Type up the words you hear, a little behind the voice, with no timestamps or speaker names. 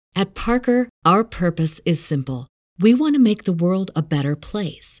At Parker, our purpose is simple. We want to make the world a better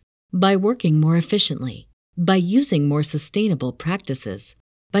place by working more efficiently, by using more sustainable practices,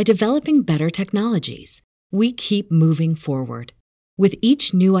 by developing better technologies. We keep moving forward. With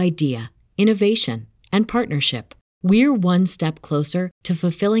each new idea, innovation, and partnership, we're one step closer to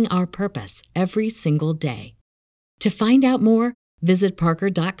fulfilling our purpose every single day. To find out more, visit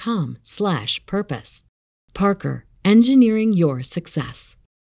parker.com/purpose. Parker, engineering your success.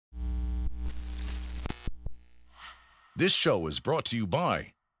 This show is brought to you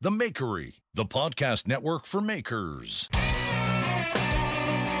by The Makery, the podcast network for makers.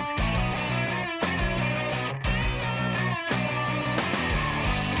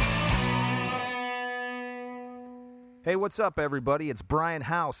 Hey, what's up, everybody? It's Brian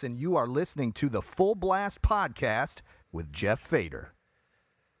House, and you are listening to the Full Blast Podcast with Jeff Fader.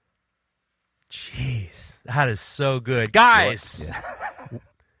 Jeez, that is so good. Guys,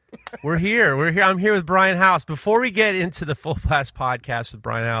 we're here. I'm here with Brian House. Before we get into the Full Blast Podcast with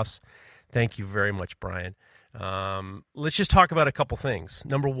Brian House, thank you very much, Brian. Let's just talk about a couple things.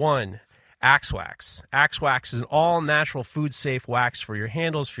 Number one, Axe Wax. Axe Wax is an all-natural, food-safe wax for your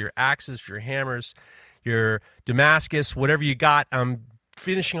handles, for your axes, for your hammers, your Damascus, whatever you got. I'm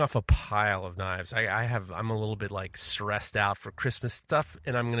finishing off a pile of knives. I'm a little bit like stressed out for Christmas stuff,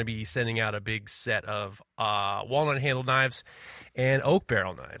 and I'm going to be sending out a big set of walnut handle knives and oak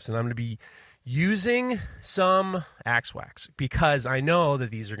barrel knives, and I'm going to be using some Axe Wax because I know that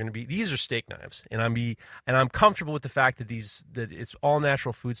these are steak knives, and I'm comfortable with the fact that it's all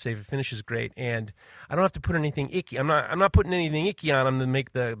natural, food safe, it finishes great, and I don't have to put anything icky. I'm not putting anything icky on them to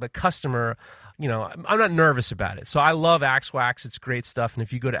make the customer, I'm not nervous about it. So I love Axe Wax. It's great stuff. And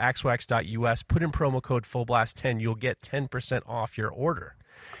if you go to axewax.us, put in promo code FULLBLAST10, you'll get 10% off your order.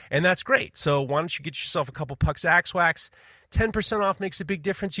 And that's great. So why don't you get yourself a couple pucks of Axe Wax? 10% off makes a big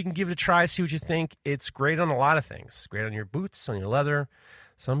difference. You can give it a try, see what you think. It's great on a lot of things. Great on your boots, on your leather.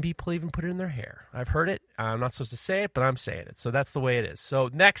 Some people even put it in their hair. I've heard it. I'm not supposed to say it, but I'm saying it. So that's the way it is.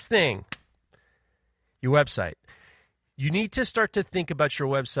 So next thing, your website. You need to start to think about your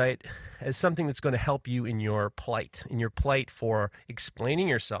website as something that's going to help you in your plight for explaining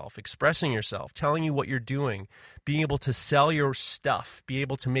yourself, expressing yourself, telling you what you're doing, being able to sell your stuff, be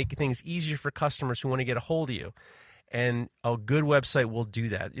able to make things easier for customers who want to get a hold of you. And a good website will do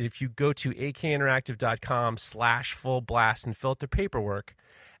that. If you go to akinteractive.com/fullblast and fill out the paperwork,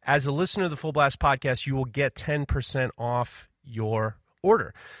 as a listener of the Full Blast Podcast, you will get 10% off your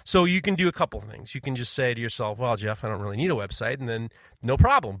order. So you can do a couple of things. You can just say to yourself, well, Jeff, I don't really need a website, and then no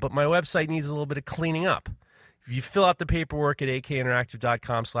problem. But my website needs a little bit of cleaning up. If you fill out the paperwork at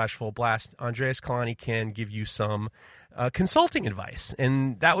akinteractive.com/fullblast, Andreas Kalani can give you some consulting advice,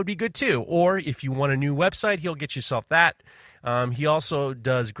 and that would be good too. Or if you want a new website, he'll get yourself that. He also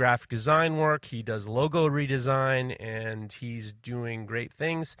does graphic design work. He does logo redesign, and he's doing great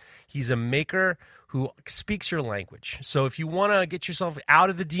things. He's a maker who speaks your language. So if you want to get yourself out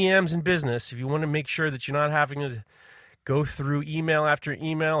of the DMs in business, if you want to make sure that you're not having to go through email after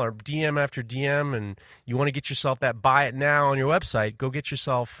email or DM after DM, and you want to get yourself that buy it now on your website, go get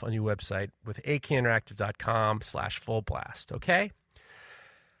yourself a new website with akinteractive.com/fullblast, okay?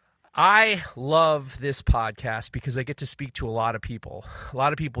 I love this podcast because I get to speak to a lot of people. A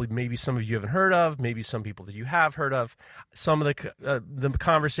lot of people maybe some of you haven't heard of, maybe some people that you have heard of. Some of the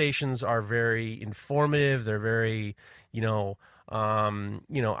conversations are very informative. They're very, I'm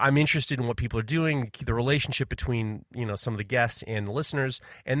interested in what people are doing, the relationship between, some of the guests and the listeners.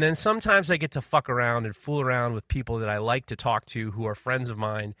 And then sometimes I get to fuck around and fool around with people that I like to talk to who are friends of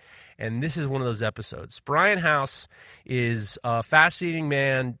mine. And this is one of those episodes. Brian House is a fascinating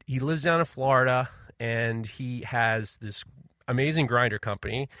man. He lives down in Florida, and he has this amazing grinder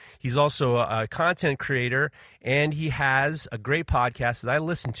company. He's also a content creator, and he has a great podcast that I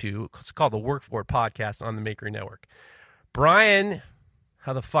listen to. It's called the Work For It Podcast on the Makery Network. Brian,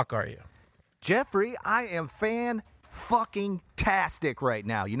 how the fuck are you? Jeffrey, I am fan-fucking-tastic right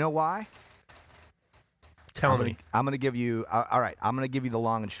now. You know why? Tell me. I'm going to give you, all right, I'm going to give you the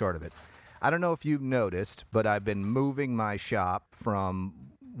long and short of it. I don't know if you've noticed, but I've been moving my shop from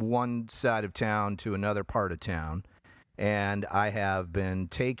one side of town to another part of town, and I have been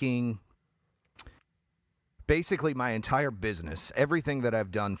taking basically my entire business, everything that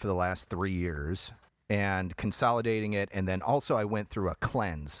I've done for the last 3 years, and consolidating it, and then also I went through a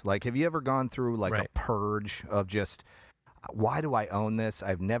cleanse. Like, have you ever gone through, a purge of just, why do I own this?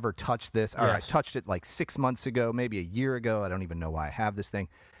 I've never touched this. Or Yes. I touched it 6 months ago, maybe a year ago. I don't even know why I have this thing.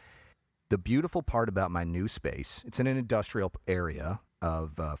 The beautiful part about my new space, it's in an industrial area,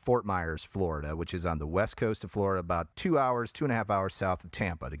 of Fort Myers, Florida, which is on the west coast of Florida, about 2.5 hours south of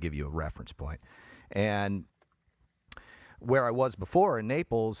Tampa, to give you a reference point. And where I was before in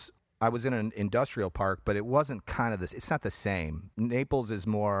Naples, I was in an industrial park, but it wasn't kind of this. It's not the same. Naples is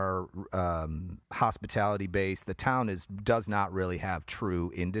more hospitality based. The town does not really have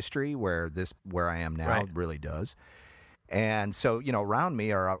true industry, where I am now really does. And so, around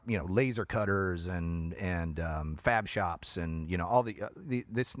me are, laser cutters and fab shops and, all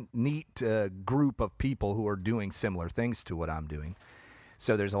this neat group of people who are doing similar things to what I'm doing.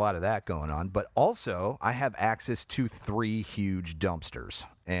 So there's a lot of that going on. But also, I have access to 3 huge dumpsters,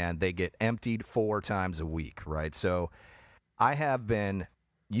 and they get emptied 4 times a week, right? So I have been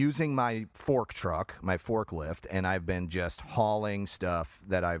using my fork truck, my forklift, and I've been just hauling stuff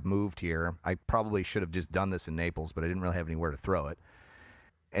that I've moved here. I probably should have just done this in Naples, but I didn't really have anywhere to throw it.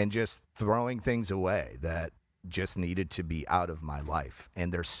 And just throwing things away that just needed to be out of my life.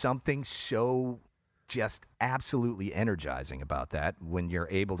 And there's something so just absolutely energizing about that when you're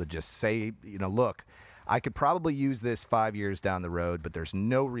able to just say, look, I could probably use this 5 years down the road, but there's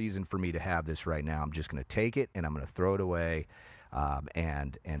no reason for me to have this right now. I'm just going to take it and I'm going to throw it away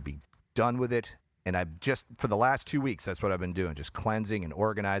and be done with it. And I've just, for the last 2 weeks, that's what I've been doing, just cleansing and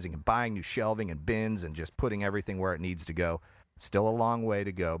organizing and buying new shelving and bins and just putting everything where it needs to go. Still a long way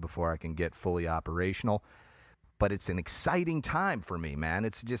to go before I can get fully operational, but it's an exciting time for me, man.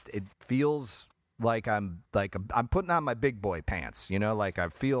 It feels like I'm putting on my big boy pants, like I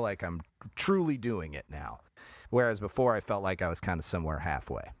feel like I'm truly doing it now. Whereas before I felt like I was kind of somewhere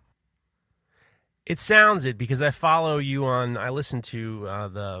halfway. It sounds it, because I follow you I listen to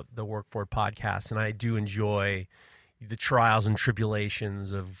the Work For It podcast, and I do enjoy the trials and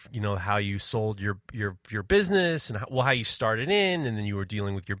tribulations of, how you sold your business and how you started in, and then you were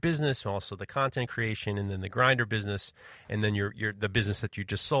dealing with your business and also the content creation, and then the grinder business, and then the business that you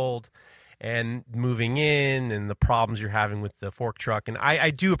just sold, and moving in, and the problems you're having with the fork truck. And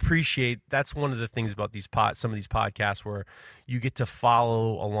I do appreciate, that's one of the things about some of these podcasts, where you get to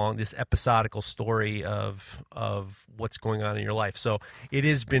follow along this episodical story of what's going on in your life. So it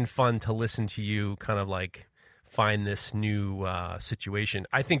has been fun to listen to you kind of like find this new situation.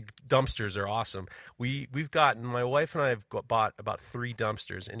 I think dumpsters are awesome. My wife and I have bought about 3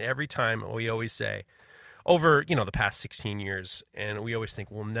 dumpsters, and every time we always say, over, the past 16 years, and we always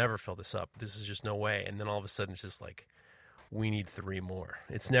think, we'll never fill this up. This is just no way. And then all of a sudden it's just like, we need 3 more.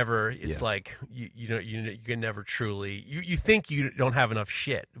 It's yes. Like, you can never truly, you think you don't have enough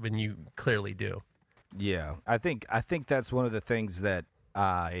shit when you clearly do. Yeah. I think that's one of the things that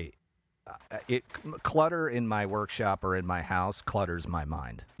clutter in my workshop or in my house clutters my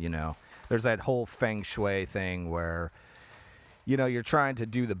mind. There's that whole feng shui thing where, you're trying to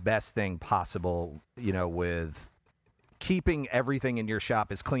do the best thing possible, with keeping everything in your shop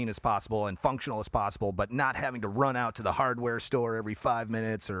as clean as possible and functional as possible, but not having to run out to the hardware store every 5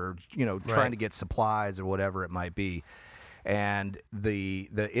 minutes or, trying to get supplies or whatever it might be. And the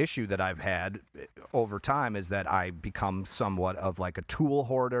issue that I've had over time is that I become somewhat of like a tool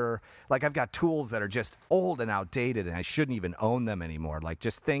hoarder. Like, I've got tools that are just old and outdated, and I shouldn't even own them anymore. Like,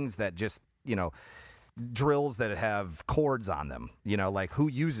 just things that just, drills that have cords on them, like, who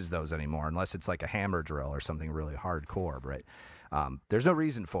uses those anymore unless it's like a hammer drill or something really hardcore, right? There's no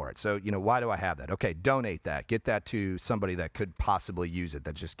reason for it. So, why do I have that? Okay, donate that. Get that to somebody that could possibly use it,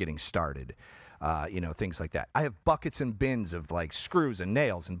 that's just getting started. Things like that. I have buckets and bins of like screws and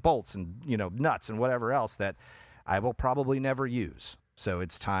nails and bolts and, nuts and whatever else that I will probably never use. So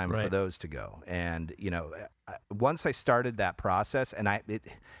it's time for those to go. And, once I started that process,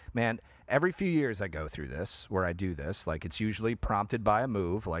 and every few years I go through this, where I do this, like, it's usually prompted by a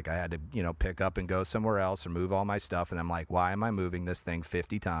move. Like, I had to, pick up and go somewhere else or move all my stuff. And I'm like, why am I moving this thing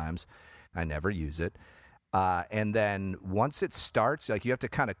 50 times? I never use it. And then once it starts, like, you have to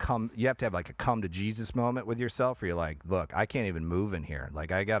have like a come to Jesus moment with yourself, where you're like, look, I can't even move in here.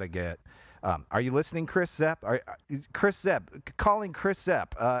 Like, I got to get, are you listening, Chris Zepp? Chris Zepp, calling Chris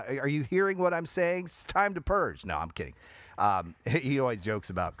Zepp. Are you hearing what I'm saying? It's time to purge. No, I'm kidding. He always jokes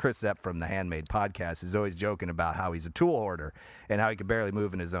about, Chris Zepp from the Handmade podcast is always joking about how he's a tool hoarder and how he could barely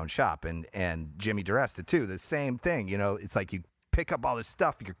move in his own shop. And Jimmy DiResta too, the same thing. It's like you pick up all this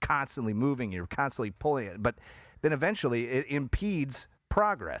stuff, you're constantly moving, you're constantly pulling it, but then eventually it impedes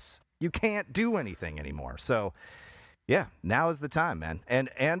progress. You can't do anything anymore. So yeah, now is the time, man.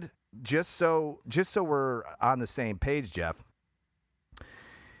 And just so we're on the same page, Jeff,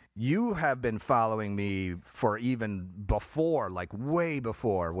 you have been following me for even before, like way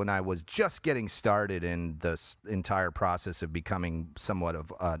before, when I was just getting started in this entire process of becoming somewhat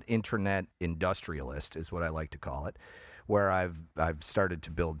of an internet industrialist, is what I like to call it, where I've started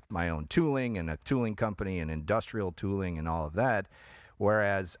to build my own tooling and a tooling company and industrial tooling and all of that.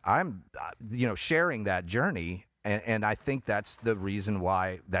 Whereas I'm, sharing that journey, and I think that's the reason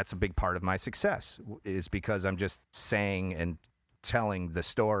why that's a big part of my success, is because I'm just saying and telling the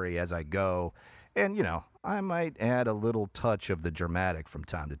story as I go. And, I might add a little touch of the dramatic from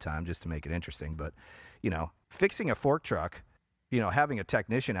time to time just to make it interesting. But, fixing a fork truck, having a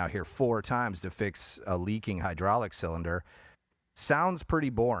technician out here 4 times to fix a leaking hydraulic cylinder sounds pretty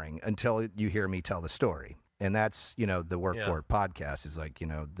boring until you hear me tell the story. And that's, the Work For It podcast is like,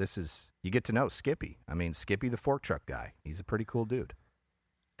 this is, you get to know Skippy. I mean, Skippy, the fork truck guy, he's a pretty cool dude.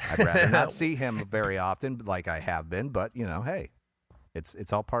 I'd rather not see him very often like I have been, but, hey,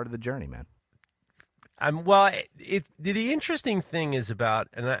 it's all part of the journey, man. The interesting thing is about,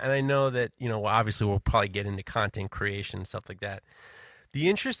 and I know that, obviously we'll probably get into content creation and stuff like that. The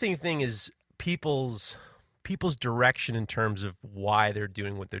interesting thing is people's direction in terms of why they're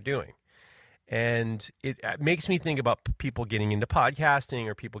doing what they're doing. And it makes me think about people getting into podcasting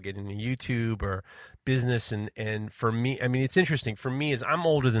or people getting into YouTube or business. And for me, I mean, it's interesting. For me, is I'm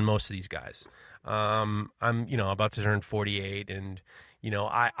older than most of these guys. I'm, about to turn 48, and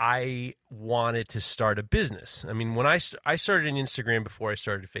I wanted to start a business. I mean, when I started an Instagram before I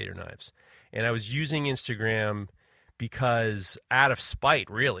started Fader Knives, and I was using Instagram because out of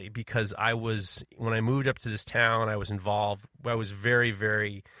spite, really, because when I moved up to this town, I was involved. I was very,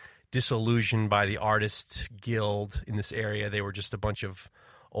 very disillusioned by the artist guild in this area. They were just a bunch of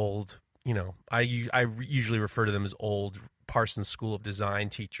old, I usually refer to them as old Parsons School of Design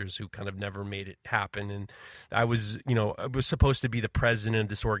teachers who kind of never made it happen. And I was supposed to be the president of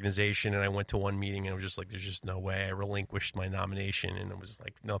this organization, and I went to one meeting and I was just like, there's just no way. I relinquished my nomination, and I was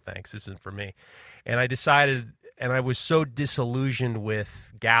like, no thanks, this isn't for me. And I decided, and I was so disillusioned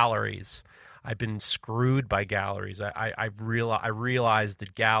with galleries. I've been screwed by galleries. I realized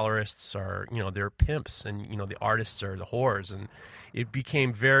that gallerists are, they're pimps, and, the artists are the whores. And it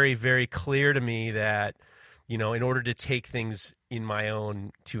became very, very clear to me that, in order to take things in my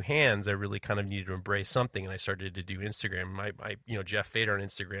own 2 hands, I really kind of needed to embrace something. And I started to do Instagram. My Jeff Fader on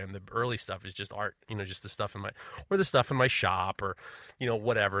Instagram, the early stuff is just art, just the stuff in my shop or,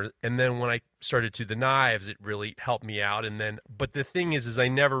 whatever. And then when I started to the knives, it really helped me out. But the thing is I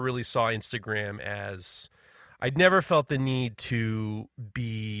never really saw Instagram as, I never felt the need to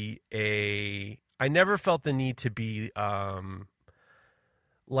be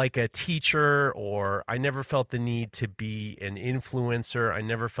like a teacher, or I never felt the need to be an influencer. I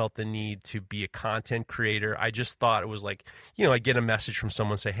never felt the need to be a content creator. I just thought it was like, I get a message from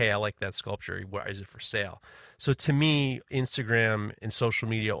someone say, hey, I like that sculpture. Where is it for sale? So to me, Instagram and social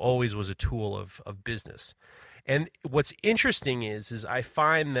media always was a tool of business. And what's interesting is I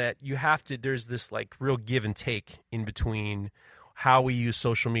find that there's this like real give and take in between how we use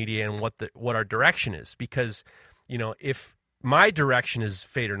social media and what our direction is. Because, if my direction is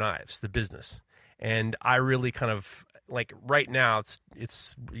Fader Knives, the business, and I really kind of like right now it's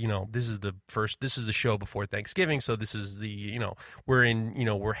this is the show before Thanksgiving, so this is the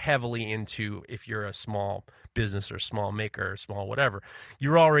we're heavily into, if you're a small business or small maker or small whatever,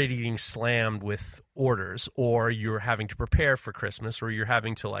 you're already getting slammed with orders, or you're having to prepare for Christmas, or you're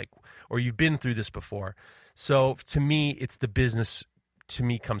having to or you've been through this before. So to me, it's the business to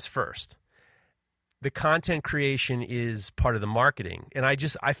me comes first. The content creation is part of the marketing. And I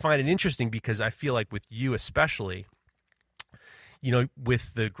find it interesting because I feel like with you especially,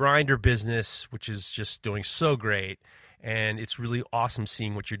 with the grinder business, which is just doing so great, and it's really awesome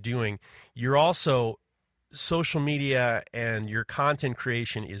seeing what you're doing, you're also, social media and your content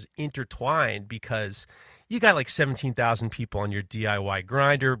creation is intertwined because you got like 17,000 people on your DIY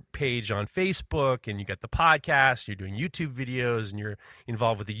grinder page on Facebook, and you got the podcast, you're doing YouTube videos, and you're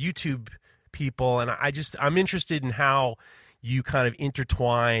involved with the YouTube people. And I'm interested in how you kind of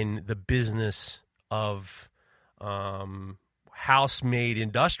intertwine the business of House-Made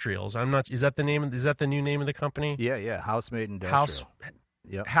Industrials. Is that the new name of the company? Yeah. House-Made Industrial.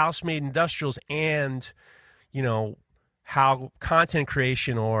 House-Made Industrials, and how content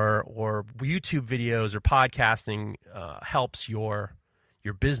creation or YouTube videos or podcasting helps your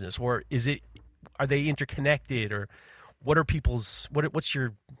business, or are they interconnected, or what are what's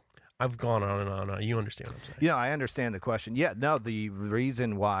your? I've gone on and on. You understand what I'm saying? Yeah, I understand the question. Yeah, no, the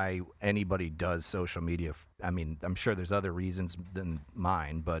reason why anybody does social media, I mean, I'm sure there's other reasons than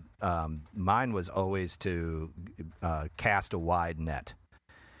mine, but mine was always to cast a wide net.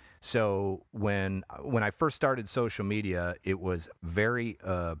 So when I first started social media, it was very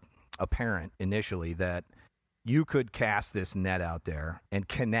apparent initially that you could cast this net out there and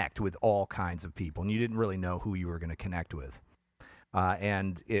connect with all kinds of people, and you didn't really know who you were going to connect with.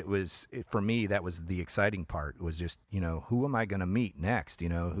 And for me, that was the exciting part. It was just, who am I going to meet next?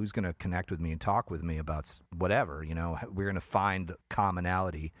 Who's going to connect with me and talk with me about whatever? We're going to find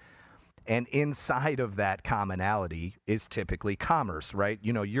commonality. And inside of that commonality is typically commerce, right?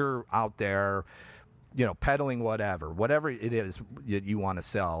 You're out there, peddling whatever it is that you want to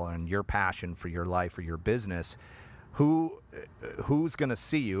sell, and your passion for your life or your business. Who's going to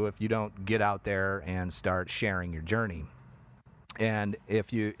see you if you don't get out there and start sharing your journey? And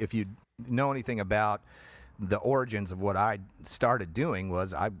if you know anything about the origins of what I started doing,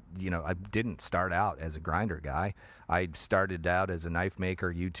 was I didn't start out as a grinder guy. I started out as a knife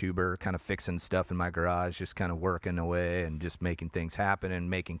maker, YouTuber, kind of fixing stuff in my garage, just kind of working away and just making things happen and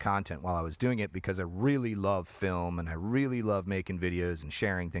making content while I was doing it, because I really love film and I really love making videos and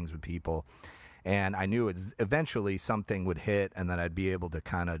sharing things with people. And I knew eventually something would hit and that I'd be able to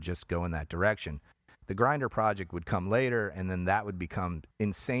kind of just go in that direction. The Grinder project would come later, and then that would become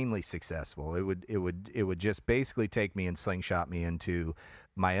insanely successful. It would just basically take me and slingshot me into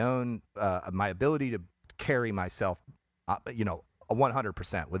my own my ability to carry myself,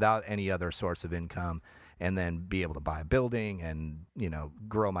 100% without any other source of income, and then be able to buy a building and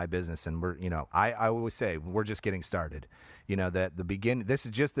grow my business. And I always say we're just getting started. This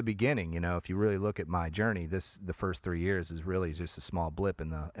is just the beginning. If you really look at my journey, the first 3 years is really just a small blip on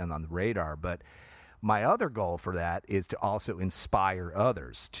the radar, but my other goal for that is to also inspire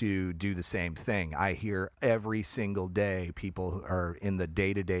others to do the same thing. I hear every single day people who are in the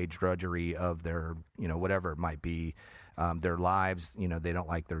day-to-day drudgery of their, whatever it might be, their lives. They don't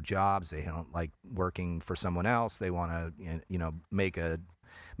like their jobs. They don't like working for someone else. They want to, make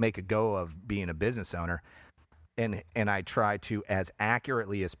a go of being a business owner. And I try to, as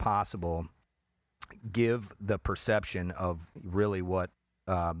accurately as possible, give the perception of really what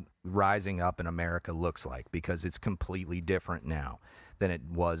rising up in America looks like, because it's completely different now than it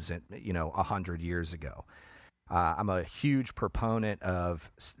was 100 years ago. I'm a huge proponent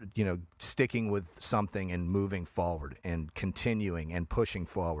of sticking with something and moving forward and continuing and pushing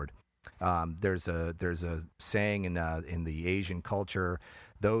forward. There's a saying in the Asian culture: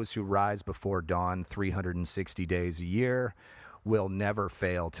 those who rise before dawn 360 days a year will never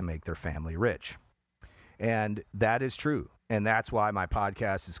fail to make their family rich. And that is true. And that's why my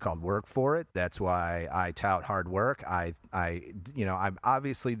podcast is called Work For It. That's why I tout hard work. I'm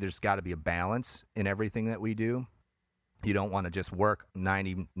obviously, there's got to be a balance in everything that we do. You don't want to just work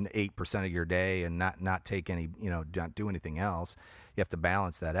 98% of your day and not take any, don't do anything else. You have to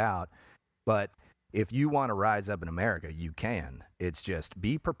balance that out. But if you want to rise up in America, you can. It's just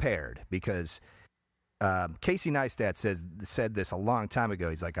be prepared, because Casey Neistat said this a long time ago.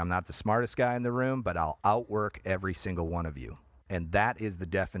 He's like, I'm not the smartest guy in the room, but I'll outwork every single one of you. And that is the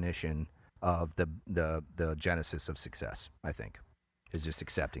definition of the genesis of success, I think, is just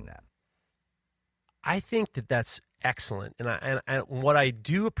accepting that. I think that's excellent. And what I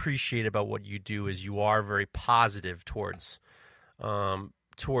do appreciate about what you do is you are very positive towards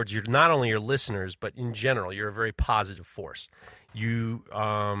your, not only your listeners, but in general, you're a very positive force.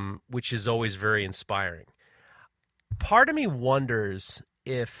 Which is always very inspiring. Part of me wonders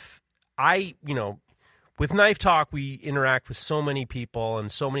if with Knife Talk, we interact with so many people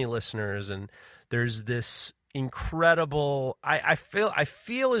and so many listeners, and there's this incredible, I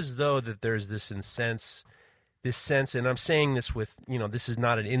feel as though that there's this sense, and I'm saying this with, this is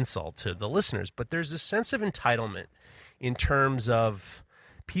not an insult to the listeners, but there's this sense of entitlement in terms of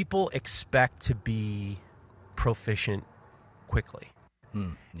people expect to be proficient quickly.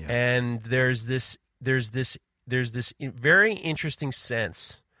 Yeah. And there's this very interesting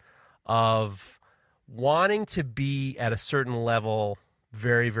sense of wanting to be at a certain level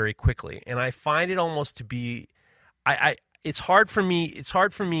very, very quickly. And I find it almost to be, it's hard for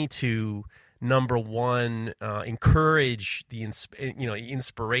me to, number one, encourage the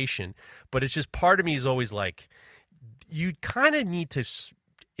inspiration, but it's just, part of me is always like, you kind of need to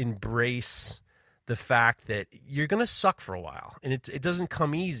embrace the fact that you're going to suck for a while, and it doesn't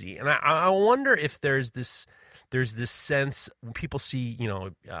come easy. And I wonder if there's this sense when people see,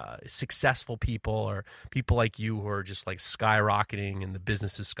 successful people or people like you who are just like skyrocketing and the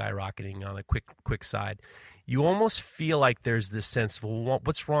business is skyrocketing on the quick side, you almost feel like there's this sense of, well,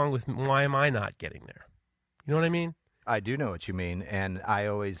 what's wrong with me? Why am I not getting there? You know what I mean? I do know what you mean, and I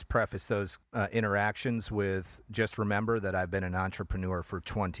always preface those interactions with, just remember that I've been an entrepreneur for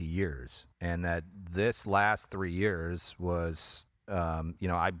 20 years, and that this last 3 years was,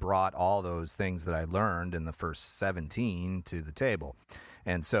 I brought all those things that I learned in the first 17 to the table.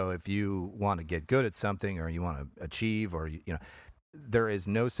 And so if you want to get good at something or you want to achieve or, there is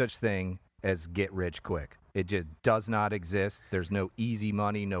no such thing as get rich quick. It just does not exist. There's no easy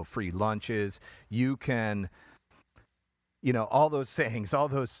money, no free lunches. You can, all those sayings, all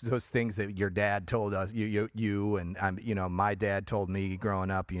those things that your dad told us, you and my dad told me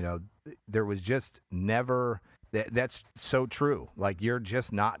growing up, there was just never. That's so true. Like, you're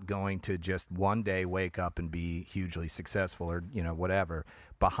just not going to just one day wake up and be hugely successful or, whatever.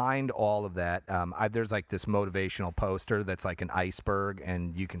 Behind all of that, there's like this motivational poster that's like an iceberg,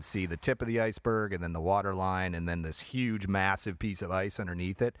 and you can see the tip of the iceberg and then the water line and then this huge, massive piece of ice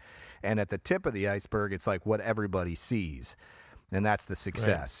underneath it. And at the tip of the iceberg, it's like what everybody sees. And that's the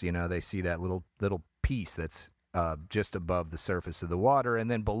success. Right. They see that little piece that's just above the surface of the water.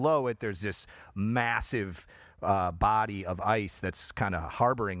 And then below it, there's this massive body of ice that's kind of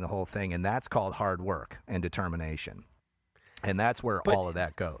harboring the whole thing, and that's called hard work and determination. And that's where all of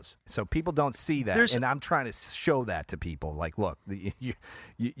that goes. So people don't see that, and I'm trying to show that to people. Like, look,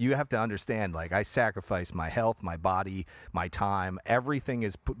 you have to understand, like, I sacrifice my health, my body, my time. Everything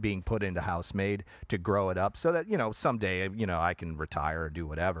is being put into Housemaid to grow it up so that, someday, I can retire or do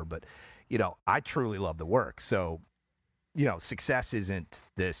whatever. But, I truly love the work. So, success isn't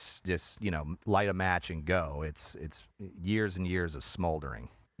this just, light a match and go. It's years and years of smoldering,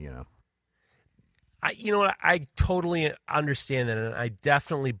 I totally understand that, and I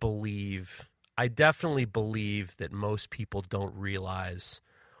definitely believe that most people don't realize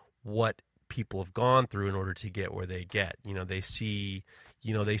what people have gone through in order to get where they get. They see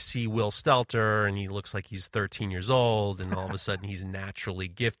Will Stelter, and he looks like he's 13 years old, and all of a sudden he's naturally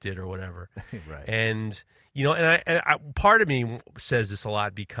gifted or whatever. Right. And I part of me says this a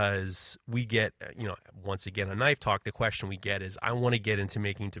lot because we get, once again, on Knife Talk, the question we get is, I want to get into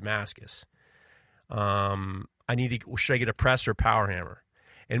making Damascus. Should I get a press or power hammer?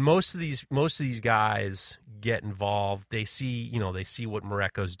 And most of these guys get involved. They see what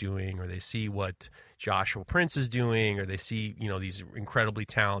Mareko's doing, or they see what Joshua Prince is doing, or they see, these incredibly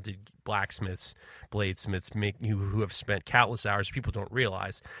talented blacksmiths, bladesmiths who have spent countless hours. People don't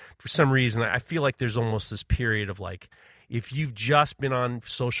realize. For some reason, I feel like there's almost this period of like, if you've just been on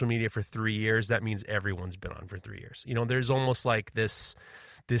social media for 3 years, that means everyone's been on for 3 years. There's almost like these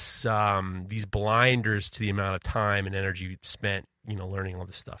blinders to the amount of time and energy spent, learning all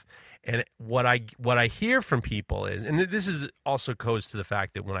this stuff. And what I hear from people is, and this is also goes to the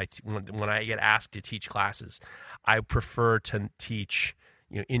fact that when I get asked to teach classes, I prefer to teach,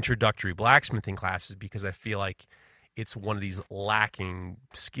 introductory blacksmithing classes because I feel like it's one of these lacking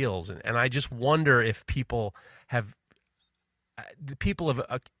skills. And I just wonder if people have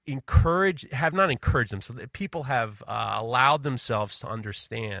not encouraged them, so that people have allowed themselves to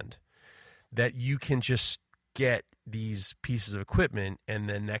understand that you can just get these pieces of equipment, and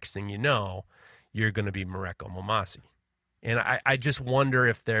then next thing you know, you're going to be Mareko Momasi. And I just wonder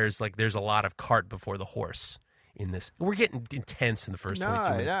if there's a lot of cart before the horse in this. We're getting intense in the first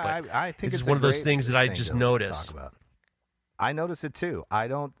 22 minutes, but I think it's one of those things that I just notice. I notice it too.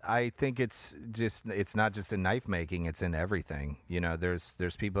 I think it's not just in knife making, it's in everything.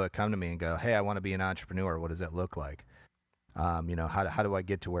 There's people that come to me and go, "Hey, I want to be an entrepreneur. What does that look like? How do I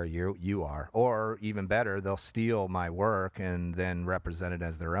get to where you are?" Or even better, they'll steal my work and then represent it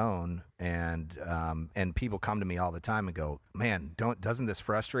as their own. And people come to me all the time and go, "Man, doesn't this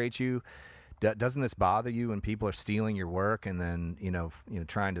frustrate you? Doesn't this bother you when people are stealing your work and then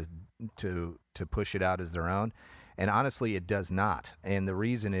trying to push it out as their own?" And honestly, it does not. And the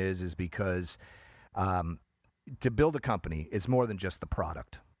reason is because to build a company, it's more than just the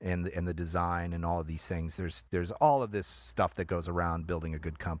product and the design and all of these things. There's all of this stuff that goes around building a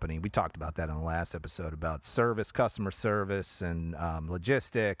good company. We talked about that on the last episode about service, customer service, and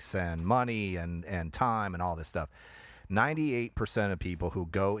logistics and money and time and all this stuff. 98% of people who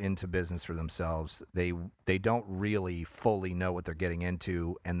go into business for themselves, they don't really fully know what they're getting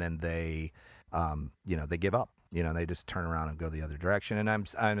into, and then they give up. They just turn around and go the other direction. And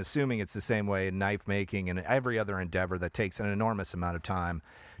I'm assuming it's the same way in knife making and every other endeavor that takes an enormous amount of time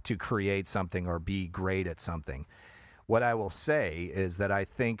to create something or be great at something. What I will say is that I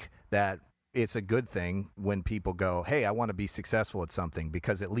think that it's a good thing when people go, "Hey, I want to be successful at something,"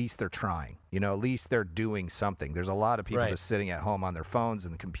 because at least they're trying. At least they're doing something. There's a lot of people just sitting at home on their phones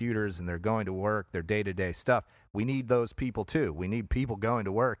and computers, and they're going to work, their day-to-day stuff. We need those people too. We need people going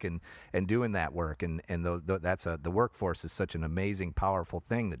to work and doing that work. And the workforce is such an amazing, powerful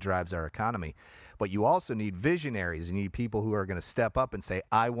thing that drives our economy. But you also need visionaries. You need people who are going to step up and say,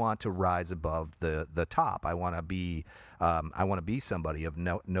 "I want to rise above the top. I want to be somebody of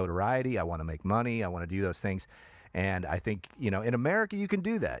notoriety. I want to make money. I want to do those things." And I think, in America, you can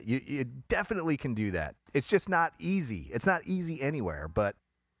do that. You definitely can do that. It's just not easy. It's not easy anywhere. But,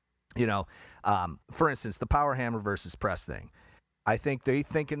 for instance, the power hammer versus press thing. I think they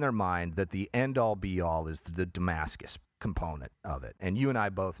think in their mind that the end-all, be-all is the Damascus component of it. And you and I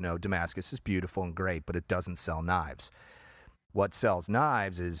both know Damascus is beautiful and great, but it doesn't sell knives. What sells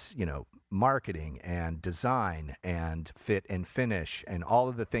knives is, marketing and design and fit and finish and all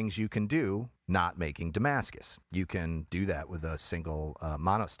of the things you can do not making Damascus. You can do that with a single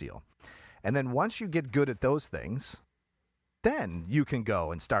monosteel. And then once you get good at those things, then you can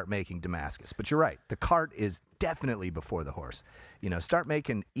go and start making Damascus. But you're right. The cart is definitely before the horse. Start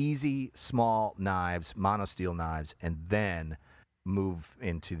making easy, small knives, monosteel knives, and then move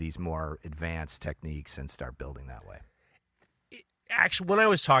into these more advanced techniques and start building that way. Actually, when I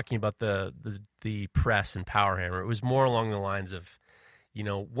was talking about the press and power hammer, it was more along the lines of,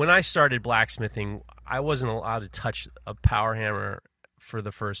 when I started blacksmithing, I wasn't allowed to touch a power hammer for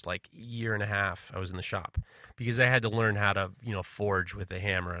the first year and a half I was in the shop, because I had to learn how to, forge with a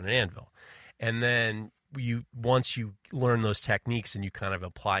hammer on an anvil. And then once you learn those techniques and you kind of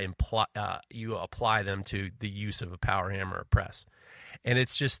apply them to the use of a power hammer or press. And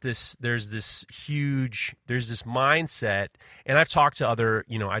it's just there's this mindset. And I've talked to other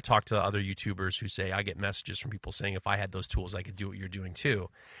YouTubers who say, I get messages from people saying, if I had those tools, I could do what you're doing too.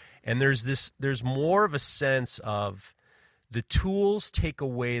 And there's more of a sense of the tools take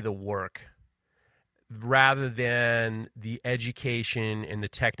away the work rather than the education and the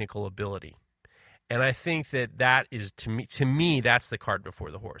technical ability. And I think that is, to me, that's the cart before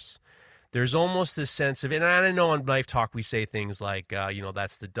the horse. There's almost this sense of, and I know on Knife Talk we say things like,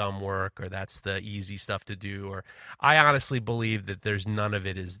 that's the dumb work, or that's the easy stuff to do, or I honestly believe that there's none of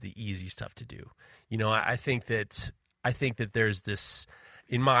it is the easy stuff to do. I think that there's this,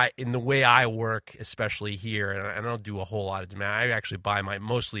 in the way I work, especially here, and I don't do a whole lot of Damascus. I actually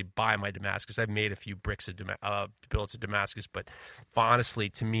mostly buy my Damascus. I've made a few bricks of billets of Damascus, but honestly,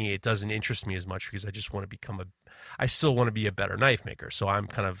 to me, it doesn't interest me as much, because I just want to I still want to be a better knife maker. So I'm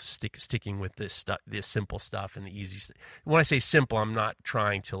kind of sticking with this simple stuff and the easy stuff. When I say simple, I'm not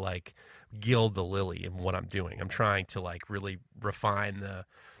trying to gild the lily in what I'm doing. I'm trying to really refine the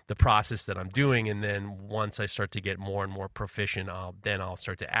process that I'm doing, and then once I start to get more and more proficient, I'll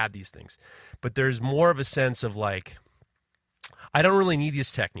start to add these things. But there's more of a sense of I don't really need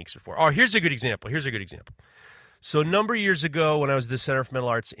these techniques before. Oh, here's a good example. So a number of years ago, when I was at the Center for Metal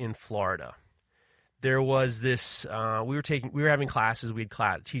Arts in Florida, there was this, we were having classes. We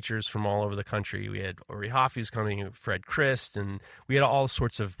had teachers from all over the country. We had Ori Hoffy was coming, Fred Christ, and we had all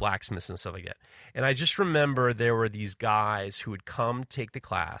sorts of blacksmiths and stuff like that. And I just remember there were these guys who would come take the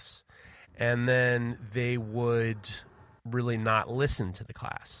class, and then they would really not listen to the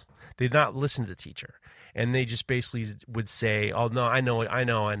class. They'd not listen to the teacher. And they just basically would say, oh, no, I know,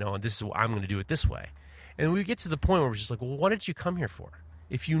 and this is what I'm going to do it this way. And we get to the point where we're just like, well, what did you come here for?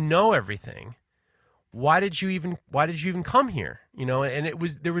 If you know everything, why did you even come here? And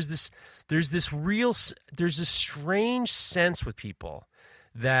there's this strange sense with people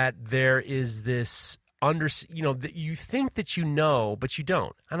that there is this that you think that but you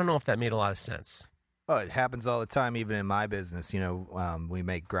don't. I don't know if that made a lot of sense. Oh, it happens all the time, even in my business. We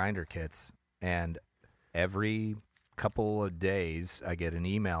make grinder kits, and every couple of days I get an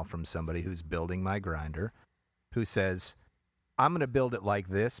email from somebody who's building my grinder who says, I'm going to build it like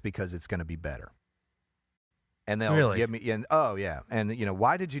this because it's going to be better. And they'll give me, and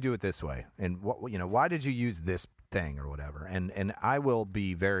why did you do it this way? And why did you use this thing or whatever? And I will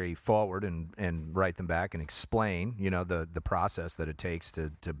be very forward and write them back and explain, the process that it takes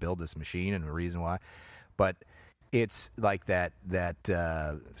to build this machine and the reason why. But it's like that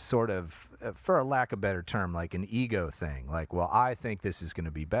sort of, for a lack of a better term, like an ego thing. Like, well, I think this is going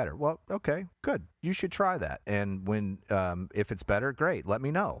to be better. Well, okay, good. You should try that. And when if it's better, great. Let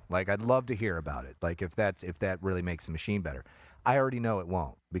me know. Like, I'd love to hear about it. Like, if that really makes the machine better. I already know it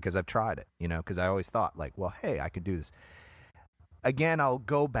won't, because I've tried it. Because I always thought, like, well, hey, I could do this. Again, I'll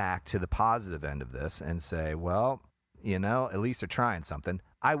go back to the positive end of this and say, well, at least they're trying something.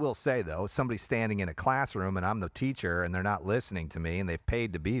 I will say, though, somebody's standing in a classroom and I'm the teacher and they're not listening to me and they've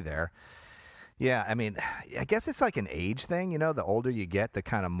paid to be there. Yeah, I mean, I guess it's like an age thing. The older you get, the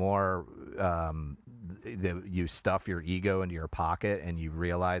kind of more you stuff your ego into your pocket and you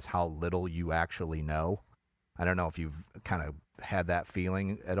realize how little you actually know. I don't know if you've kind of had that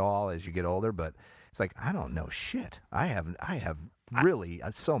feeling at all as you get older, but it's like, I don't know shit. I have really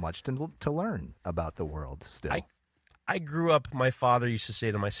so much to learn about the world still. I grew up, my father used to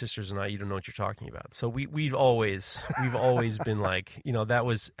say to my sisters and I, you don't know what you're talking about. So we've always been like, that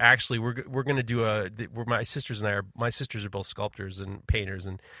was actually, we're going to do my sisters are both sculptors and painters,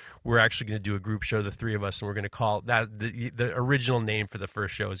 and we're actually going to do a group show, the three of us, and we're going to call that, the original name for the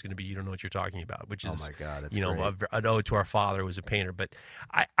first show is going to be You Don't Know What You're Talking About, which is, oh my God, that's great. An ode to our father who was a painter. But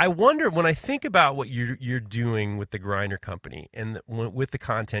I wonder, when I think about what you're doing with the Grinder Company and with the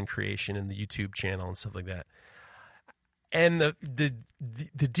content creation and the YouTube channel and stuff like that, and the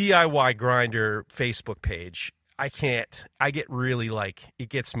DIY Grinder Facebook page, I get really it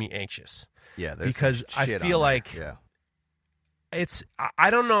gets me anxious. Yeah, because I feel like I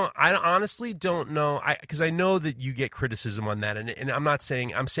don't know. I honestly don't know. Because I know that you get criticism on that, and I'm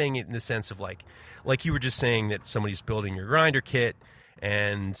saying it in the sense of like you were just saying that somebody's building your grinder kit,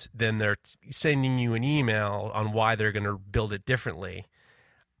 and then they're sending you an email on why they're going to build it differently.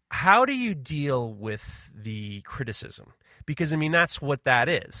 How do you deal with the criticism? Because, that's what that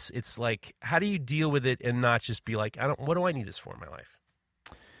is. It's like, how do you deal with it and not just be like, what do I need this for in my life?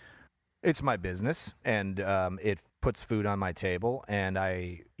 It's my business, and it puts food on my table, and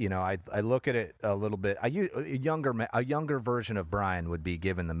I look at it a little bit. A younger version of Brian would be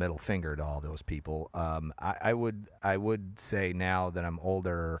giving the middle finger to all those people. I would say now that I'm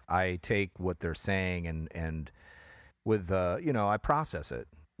older, I take what they're saying and with I process it.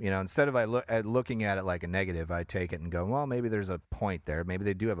 Instead of looking at it like a negative, I take it and go, well, maybe there's a point there. Maybe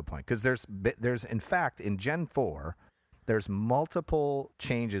they do have a point. Because there's in fact, in Gen 4, there's multiple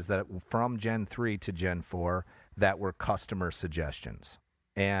changes that from Gen 3 to Gen 4 that were customer suggestions.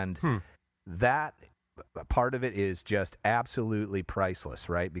 And that part of it is just absolutely priceless,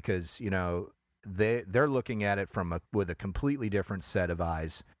 right? Because, they're looking at it with a completely different set of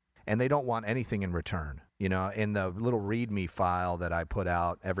eyes, and they don't want anything in return. In the little README file that I put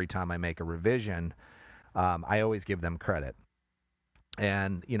out every time I make a revision, I always give them credit.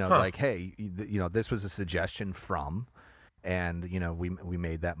 And, like, hey, this was a suggestion from, and, we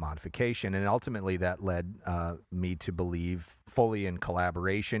made that modification. And ultimately that led me to believe fully in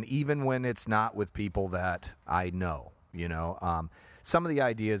collaboration, even when it's not with people that I know, Some of the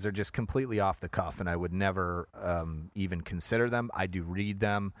ideas are just completely off the cuff, and I would never even consider them. I do read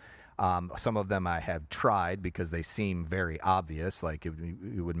them. Some of them I have tried because they seem very obvious, like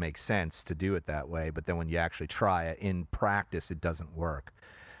it would make sense to do it that way. But then when you actually try it in practice, it doesn't work,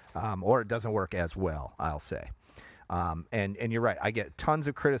 or it doesn't work as well, I'll say. And you're right. I get tons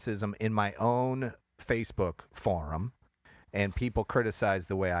of criticism in my own Facebook forum, and people criticize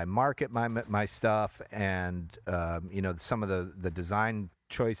the way I market my stuff, and some of the design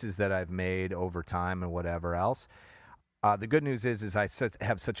choices that I've made over time and whatever else. The good news is I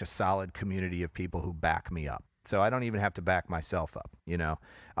have such a solid community of people who back me up. So I don't even have to back myself up,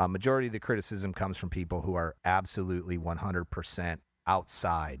 Majority of the criticism comes from people who are absolutely 100%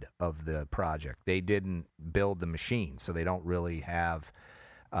 outside of the project. They didn't build the machine, so they don't really have,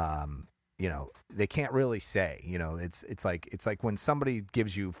 they can't really say, it's like when somebody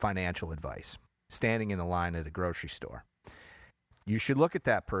gives you financial advice, standing in the line at a grocery store. You should look at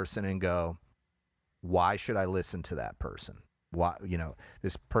that person and go, why should I listen to that person? Why,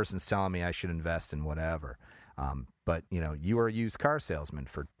 this person's telling me I should invest in whatever. But, you were a used car salesman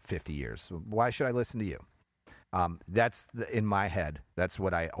for 50 years. Why should I listen to you? That's in my head. That's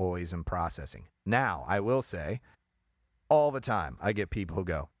what I always am processing. Now, I will say, all the time, I get people who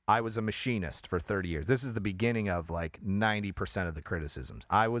go, I was a machinist for 30 years. This is the beginning of like 90% of the criticisms.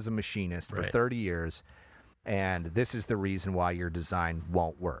 I was a machinist for 30 years, and this is the reason why your design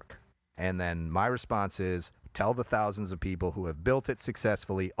won't work. And then my response is, tell the thousands of people who have built it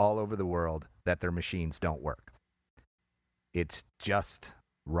successfully all over the world that their machines don't work. It's just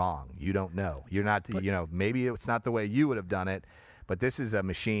wrong. You don't know. You're not, maybe it's not the way you would have done it, but this is a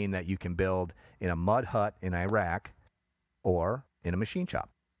machine that you can build in a mud hut in Iraq or in a machine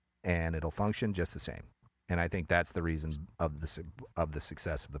shop, and it'll function just the same. And I think that's the reason of the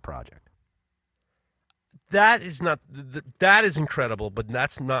success of the project. That is incredible, but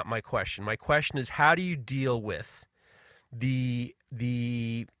that's not my question. My question is, how do you deal with the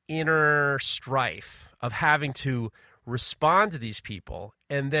inner strife of having to respond to these people,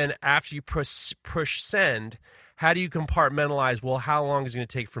 and then after you push send, how do you compartmentalize, well, how long is it going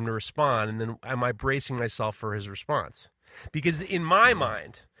to take for him to respond, and then am I bracing myself for his response? Because in my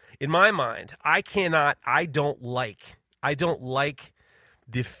mind, I don't like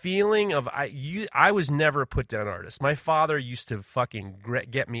the feeling of I was never a put down artist. My father used to fucking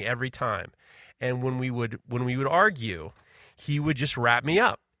get me every time, and when we would argue, he would just wrap me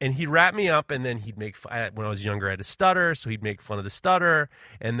up, and he'd wrap me up, and then he'd make when I was younger, I had a stutter, so he'd make fun of the stutter.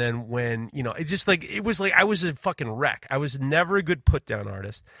 And then when, it was like I was a fucking wreck. I was never a good put down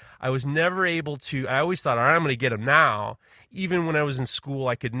artist. I was never able to. I always thought, all right, I'm going to get him now. Even when I was in school,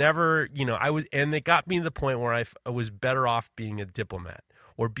 I could never, and it got me to the point where I was better off being a diplomat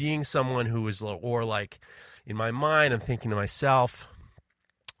or being someone who was, or like in my mind, I'm thinking to myself,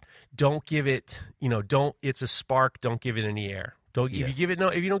 don't give it, it's a spark. Don't give it any air. If you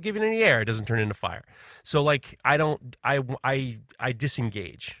don't give it any air, it doesn't turn into fire. So like, I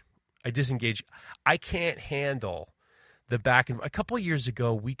disengage. I can't handle the back and a couple of years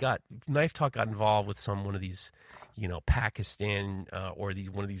ago, Knife Talk got involved with one of these, Pakistan one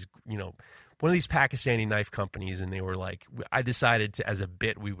of these Pakistani knife companies, and they were like, I decided to, as a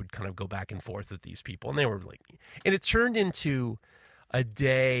bit, we would kind of go back and forth with these people, and they were like, and it turned into a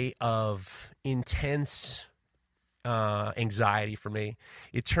day of intense anxiety for me.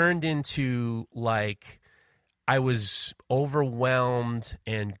 It turned into like I was overwhelmed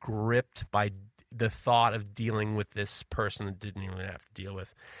and gripped by the thought of dealing with this person that didn't even have to deal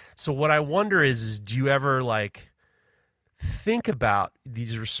with. So what I wonder is do you ever like think about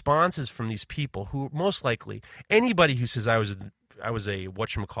these responses from these people who most likely anybody who says I was a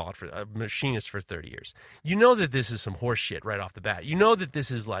whatchamacallit, a machinist for 30 years. You know that this is some horse shit right off the bat. You know that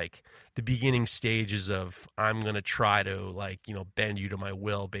this is like the beginning stages of I'm going to try to bend you to my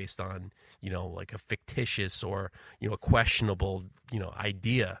will based on, like a fictitious or, a questionable,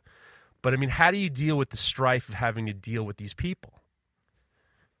 idea. But I mean, how do you deal with the strife of having to deal with these people?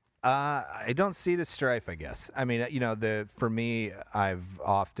 I don't see the strife, I guess. I mean, for me, I've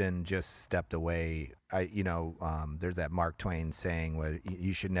often just stepped away. There's that Mark Twain saying where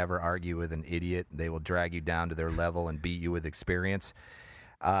you should never argue with an idiot. They will drag you down to their level and beat you with experience.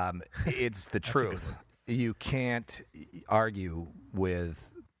 It's the truth. You can't argue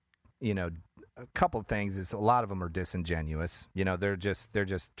with, a couple of things is a lot of them are disingenuous. They're just they're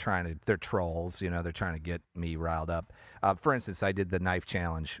trolls. They're trying to get me riled up. For instance, I did the knife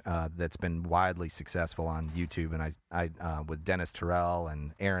challenge that's been widely successful on YouTube, and I with Dennis Terrell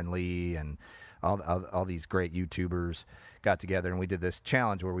and Aaron Lee and all these great YouTubers got together, and we did this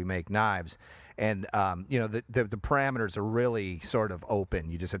challenge where we make knives. And the parameters are really sort of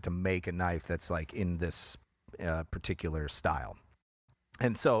open. You just have to make a knife that's like in this particular style.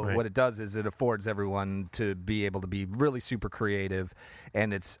 And so What it does is it affords everyone to be able to be really super creative,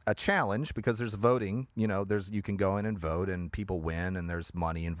 and it's a challenge because there's voting. You can go in and vote, and people win, and there's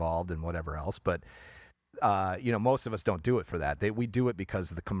money involved and whatever else. But most of us don't do it for that. We do it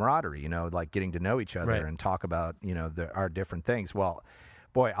because of the camaraderie. Like getting to know each other and talk about our different things. Well,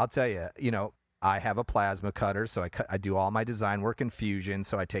 boy, I'll tell you, I have a plasma cutter, so I do all my design work in Fusion,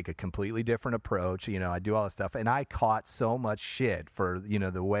 so I take a completely different approach. I do all this stuff, and I caught so much shit for,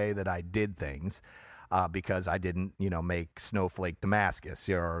 the way that I did things because I didn't, make Snowflake Damascus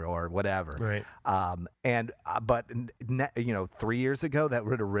or whatever. Right. But 3 years ago, that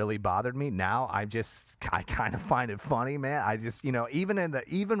would have really bothered me. Now I kind of find it funny, man. I just,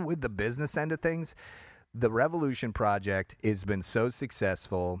 even with the business end of things, the Revolution Project has been so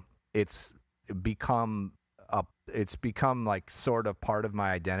successful. It's become like sort of part of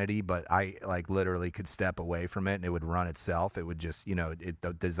my identity, but I like literally could step away from it and it would run itself. It would just,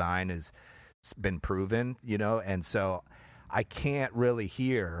 the design has been proven, and so I can't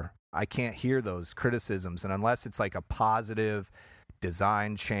hear those criticisms. And unless it's like a positive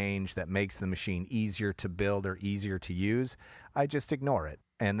design change that makes the machine easier to build or easier to use, I just ignore it.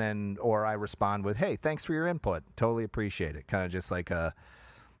 And then, or I respond with, hey, thanks for your input. Totally appreciate it. Kind of just like a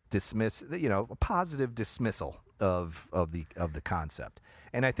positive dismissal of the concept.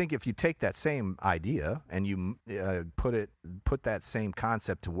 And I think if you take that same idea and you put that same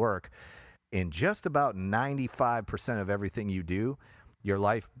concept to work in just about 95% of everything you do, your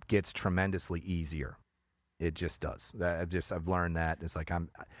life gets tremendously easier. It just does. I've learned that. It's like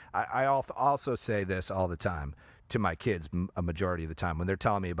I also say this all the time to my kids, a majority of the time when they're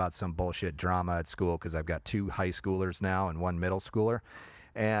telling me about some bullshit drama at school, because I've got 2 high schoolers now and 1 middle schooler.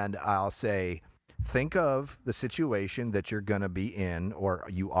 And I'll say, think of the situation that you're going to be in or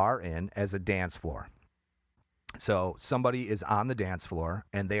you are in as a dance floor. So somebody is on the dance floor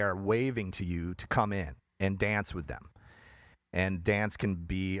and they are waving to you to come in and dance with them. And dance can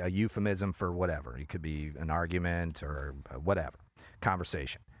be a euphemism for whatever. It could be an argument or whatever,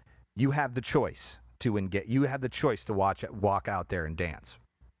 conversation. You have the choice to engage. You have the choice to walk out there and dance.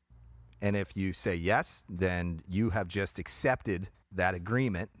 And if you say yes, then you have just accepted that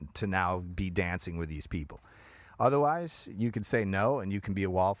agreement to now be dancing with these people. Otherwise, you can say no and you can be a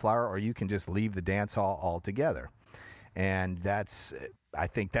wallflower, or you can just leave the dance hall altogether. And that's I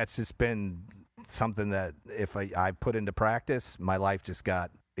think that's just been something that if I put into practice, my life just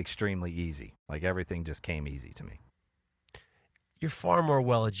got extremely easy. Like everything just came easy to me. You're far more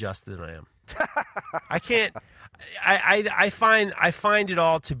well-adjusted than I am. I can't. I find it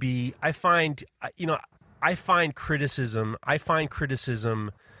all to be. I find criticism.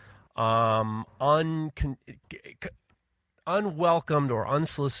 Unwelcomed or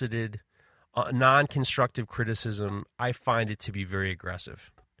unsolicited, non-constructive criticism. I find it to be very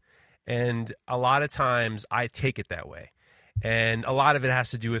aggressive, and a lot of times I take it that way. And a lot of it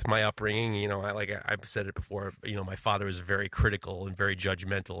has to do with my upbringing. You know, I've said it before, you know, my father was very critical and very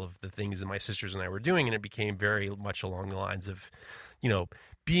judgmental of the things that my sisters and I were doing. And it became very much along the lines of, you know,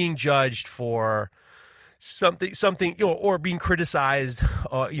 being judged for something, you know, or being criticized.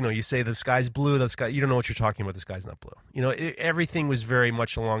 You know, you say the sky's blue, you don't know what you're talking about. The sky's not blue. You know, everything was very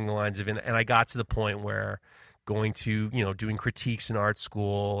much along the lines of, and I got to the point where going to, you know, doing critiques in art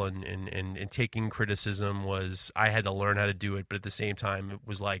school and taking criticism was, I had to learn how to do it. But at the same time, it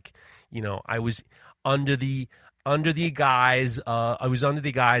was like, you know, I was under the guise of,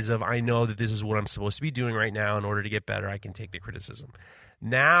 I know that this is what I'm supposed to be doing right now. In order to get better, I can take the criticism.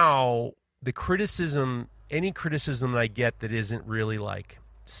 Now, any criticism that I get that isn't really like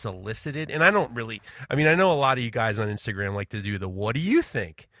solicited, and I know a lot of you guys on Instagram like to do the, what do you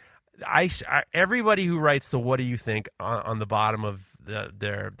think? Everybody who writes the "what do you think" on the bottom of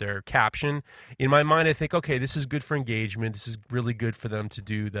their caption, in my mind, I think, okay, this is good for engagement. This is really good for them to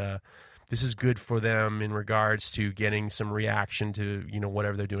do this is good for them in regards to getting some reaction to, you know,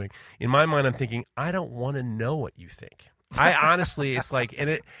 whatever they're doing. In my mind, I'm thinking, I don't want to know what you think. I honestly, it's like,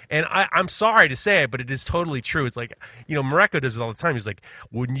 I'm sorry to say it, but it is totally true. It's like, you know, Mareko does it all the time. He's like,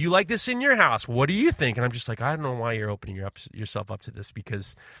 wouldn't you like this in your house? What do you think? And I'm just like, I don't know why you're opening yourself up to this,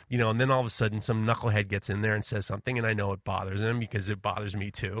 because, you know, and then all of a sudden some knucklehead gets in there and says something, and I know it bothers him because it bothers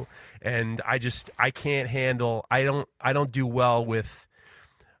me too. And I can't handle, I don't do well with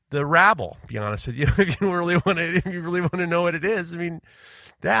the rabble, to be honest with you. If you really want to know what it is, I mean,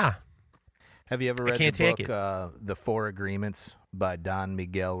 yeah. Have you ever read the book, The Four Agreements by Don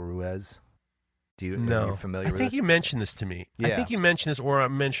Miguel Ruiz? No. Are you familiar with this? I think you mentioned this to me. Yeah. I think you mentioned this, or I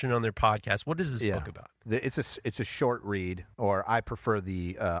mentioned on their podcast. What is this book about? It's a short read, or I prefer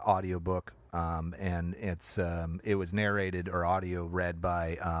the audiobook, and it was narrated or audio read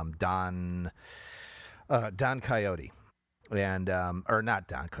by Don Coyote. And or not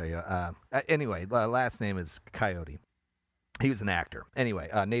Don Coyote. Anyway, last name is Coyote. He was an actor. Anyway,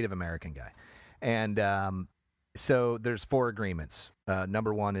 a Native American guy. And so there's 4 agreements.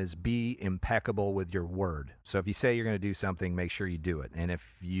 Number 1 is be impeccable with your word. So if you say you're going to do something, make sure you do it. And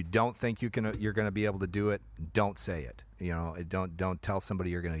if you don't think you're going to be able to do it, don't say it. You know, don't tell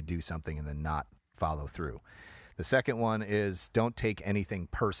somebody you're going to do something and then not follow through. The second one is don't take anything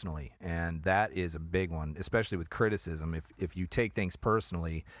personally, and that is a big one, especially with criticism. If you take things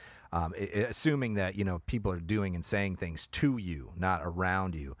personally, assuming that, you know, people are doing and saying things to you, not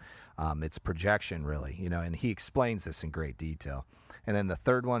around you, it's projection, really, you know. And he explains this in great detail. And then the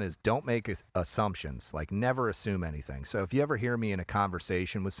third one is don't make assumptions, like never assume anything. So if you ever hear me in a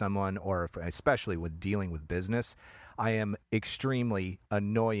conversation with someone, or especially with dealing with business, I am extremely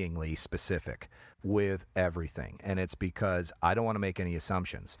annoyingly specific with everything. And it's because I don't want to make any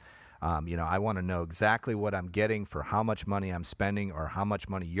assumptions. You know, I want to know exactly what I'm getting for how much money I'm spending, or how much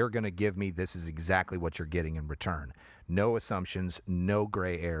money you're going to give me. This is exactly what you're getting in return. No assumptions, no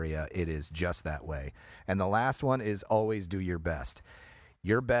gray area. It is just that way. And the last one is always do your best.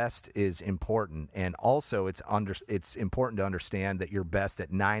 Your best is important, and also it's important to understand that your best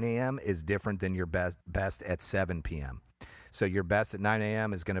at 9 a.m. is different than your best at 7 p.m. So your best at 9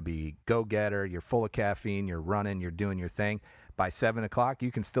 a.m. is going to be go-getter, you're full of caffeine, you're running, you're doing your thing. By 7 o'clock,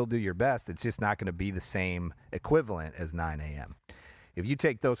 you can still do your best. It's just not going to be the same equivalent as 9 a.m. If you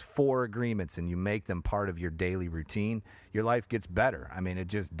take those 4 agreements and you make them part of your daily routine, your life gets better. I mean, it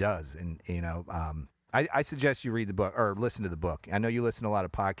just does. And, you know, I suggest you read the book or listen to the book. I know you listen to a lot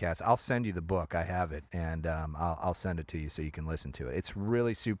of podcasts. I'll send you the book. I have it, and I'll send it to you so you can listen to it. It's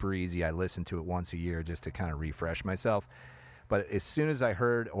really super easy. I listen to it once a year just to kind of refresh myself. But as soon as I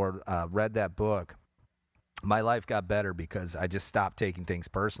heard or read that book, my life got better because I just stopped taking things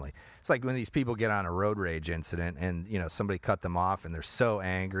personally. It's like when these people get on a road rage incident and, you know, somebody cut them off and they're so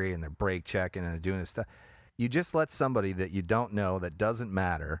angry and they're brake checking and they're doing this stuff. You just let somebody that you don't know, that doesn't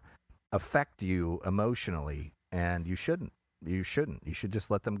matter, affect you emotionally, and you shouldn't. You should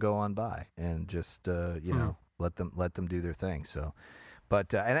just let them go on by and just, you know, let them do their thing. So,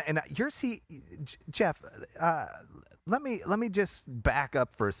 but, and Jeff, let me just back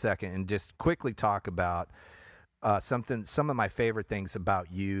up for a second and just quickly talk about some of my favorite things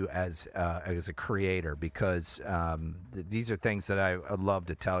about you as a creator, because these are things that I would love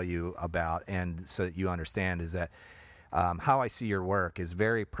to tell you about, and so that you understand, is that how I see your work is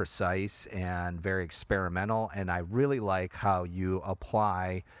very precise and very experimental, and I really like how you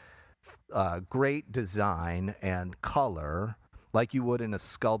apply great design and color like you would in a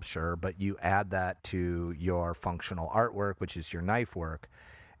sculpture, but you add that to your functional artwork, which is your knife work.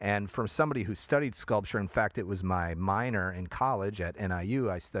 And from somebody who studied sculpture, in fact, it was my minor in college at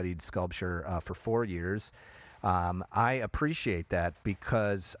NIU. I studied sculpture for 4 years. I appreciate that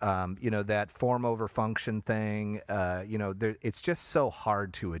because, that form over function thing, it's just so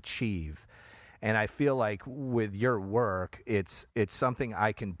hard to achieve. And I feel like with your work, it's something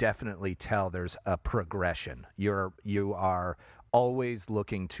I can definitely tell there's a progression. You are always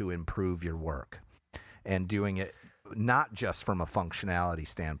looking to improve your work and doing it not just from a functionality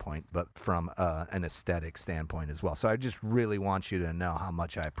standpoint, but from an aesthetic standpoint as well. So I just really want you to know how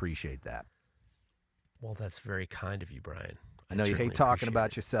much I appreciate that. Well, that's very kind of you, Brian. I know you hate talking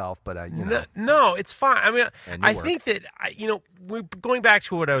about yourself, but No, it's fine. I mean, I think that we're going back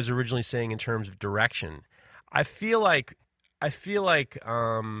to what I was originally saying in terms of direction. I feel like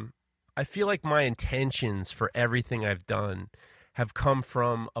my intentions for everything I've done have come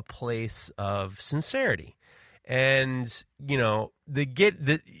from a place of sincerity. And now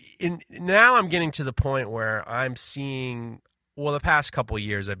I'm getting to the point where I'm seeing, the past couple of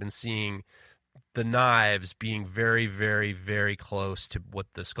years I've been seeing the knives being very, very, very close to what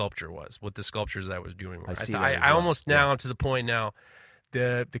the sculpture was, what the sculptures that I was doing were. I almost now, to the point now,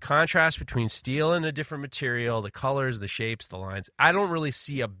 the contrast between steel and a different material, the colors, the shapes, the lines, I don't really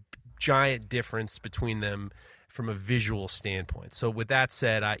see a giant difference between them from a visual standpoint. So with that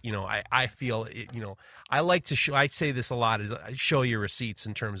said, I feel, I like to show, I say this a lot, is I show you receipts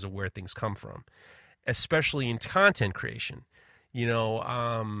in terms of where things come from, especially in content creation.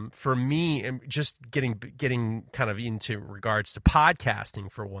 For me, just getting kind of into regards to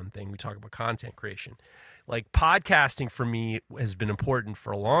podcasting, for one thing, we talk about content creation. Like, podcasting for me has been important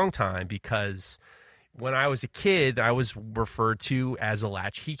for a long time because when I was a kid, I was referred to as a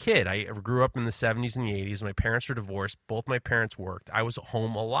latchkey kid. I grew up in the 70s and the 80s. My parents were divorced. Both my parents worked. I was at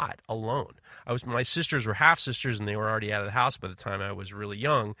home a lot, alone. My sisters were half-sisters, and they were already out of the house by the time I was really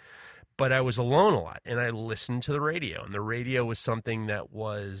young. But I was alone a lot, and I listened to the radio. And the radio was something that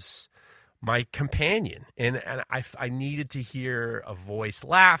was my companion. And I needed to hear a voice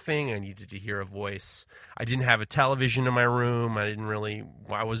laughing. I needed to hear a voice. I didn't have a television in my room. I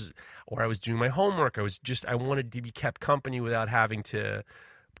was doing my homework. I wanted to be kept company without having to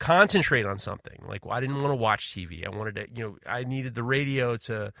concentrate on something. Like, I didn't want to watch TV. I wanted to, I needed the radio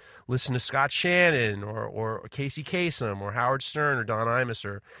to listen to Scott Shannon or Casey Kasem or Howard Stern or Don Imus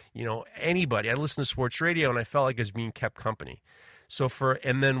or, anybody. I listened to sports radio, and I felt like I was being kept company.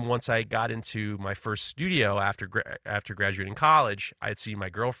 And then once I got into my first studio after graduating college, I'd see my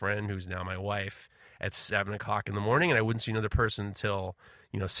girlfriend, who's now my wife, at 7 o'clock in the morning, and I wouldn't see another person until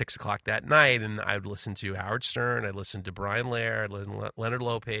 6 o'clock that night. And I'd listen to Howard Stern, I'd listen to Brian Laird, I'd listen to Leonard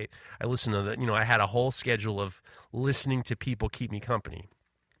Lopate. I listened to I had a whole schedule of listening to people keep me company,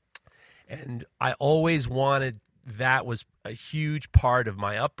 and I always wanted. That was a huge part of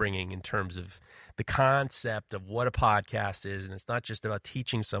my upbringing in terms of the concept of what a podcast is. And it's not just about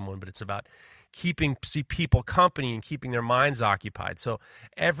teaching someone, but it's about keeping people company and keeping their minds occupied. So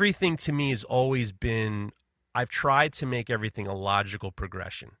everything to me has always been, I've tried to make everything a logical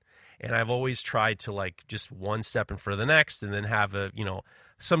progression. And I've always tried to just one step in front of the next and then have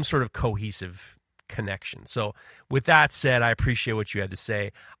some sort of cohesive connection. So with that said, I appreciate what you had to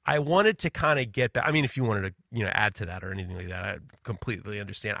say. I wanted to kind of get back. I mean, if you wanted to, add to that or anything like that, I completely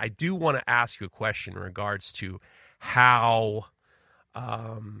understand. I do want to ask you a question in regards to how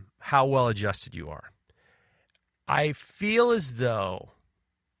well adjusted you are. I feel as though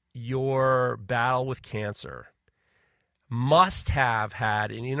your battle with cancer must have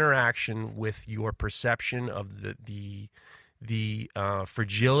had an interaction with your perception of the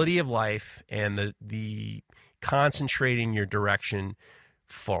fragility of life and the concentrating your direction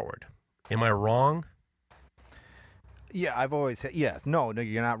forward. Am I wrong? Yeah, I've always no,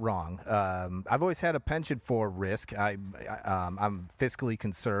 you're not wrong. I've always had a penchant for risk. I'm fiscally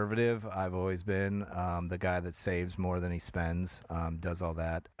conservative. I've always been the guy that saves more than he spends, does all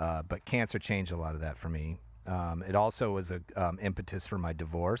that. But cancer changed a lot of that for me. It also was a impetus for my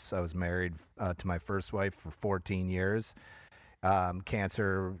divorce. I was married to my first wife for 14 years.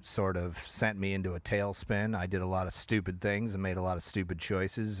 Cancer sort of sent me into a tailspin. I did a lot of stupid things and made a lot of stupid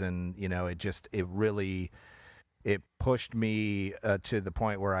choices, and it really it pushed me to the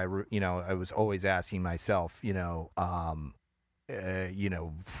point where I was always asking myself, am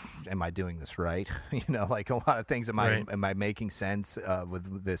I doing this right? Like a lot of things, am I making sense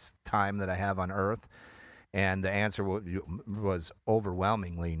with this time that I have on Earth? And the answer was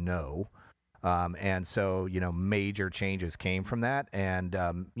overwhelmingly no. And so, major changes came from that. And,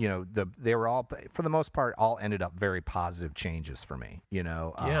 they were all, for the most part, all ended up very positive changes for me,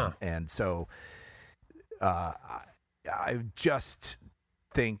 And so I just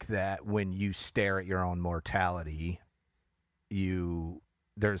think that when you stare at your own mortality, you're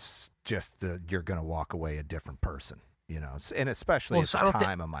going to walk away a different person. And especially at the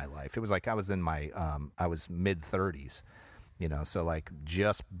time of my life, it was like I was in my I was mid-30s, so like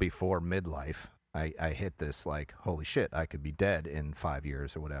just before midlife, I hit this like, holy shit, I could be dead in 5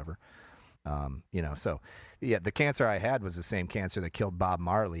 years or whatever. So yeah, the cancer I had was the same cancer that killed Bob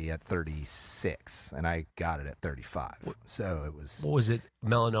Marley at 36, and I got it at 35. So it was. What was it?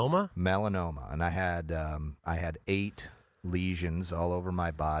 Melanoma? Melanoma, and I had 8 lesions all over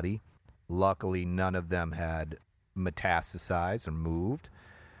my body. Luckily, none of them had metastasized or moved.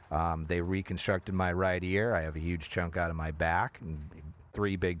 They reconstructed my right ear. I have a huge chunk out of my back and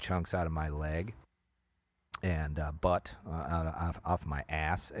 3 big chunks out of my leg and butt off my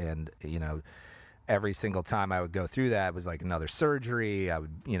ass. And, every single time I would go through that, it was like another surgery. I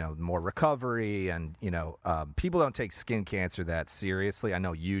would, more recovery. And, people don't take skin cancer that seriously. I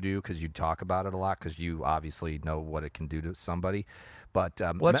know you do because you talk about it a lot because you obviously know what it can do to somebody. But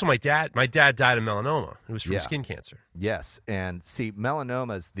that's what my dad died of melanoma. It was from skin cancer. Yes, and see,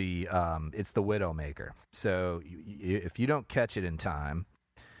 melanoma is it's the widowmaker. So if you don't catch it in time,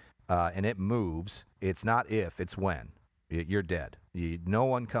 and it moves, it's not if, it's when. You're dead. No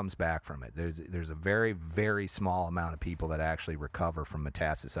one comes back from it. There's a very, very small amount of people that actually recover from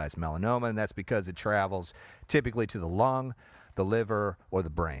metastasized melanoma, and that's because it travels typically to the lung, the liver, or the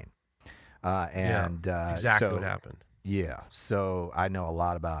brain. Exactly what happened. Yeah, so I know a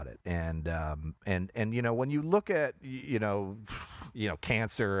lot about it, and when you look at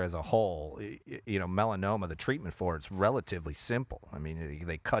cancer as a whole, melanoma, the treatment for it's relatively simple. I mean,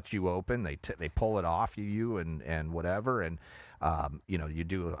 they cut you open, they pull it off you and whatever, and you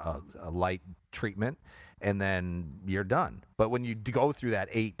do a light treatment, and then you're done. But when you go through that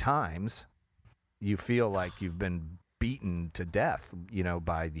 8 times, you feel like you've been beaten to death,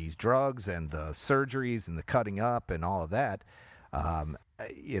 by these drugs and the surgeries and the cutting up and all of that.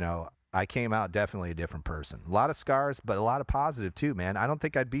 I came out definitely a different person. A lot of scars, but a lot of positive too, man. I don't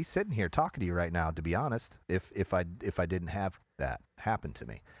think I'd be sitting here talking to you right now, to be honest, if I didn't have that happen to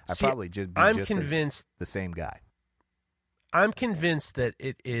me. I'd probably just be the same guy. I'm convinced that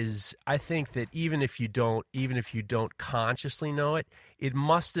it is. I think that even if you don't consciously know it, it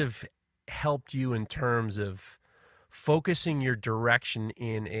must have helped you in terms of focusing your direction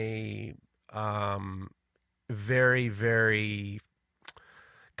in a very, very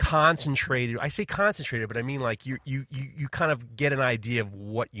concentrated. I say concentrated, but I mean like you kind of get an idea of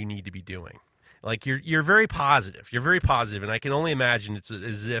what you need to be doing. Like you're very positive. You're very positive, and I can only imagine it's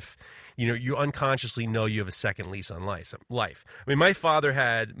as if you unconsciously know you have a second lease on life. I mean, my father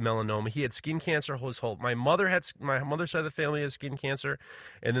had melanoma. He had skin cancer his whole. My mother's side of the family had skin cancer,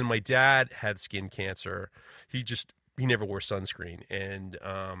 and then my dad had skin cancer. He never wore sunscreen, and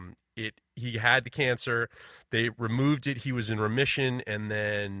he had the cancer. They removed it. He was in remission, and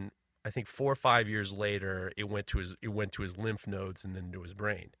then I think 4 or 5 years later, it went to his lymph nodes and then to his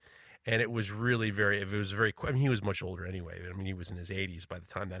brain. And it was really I mean, he was much older anyway. I mean, he was in his 80s by the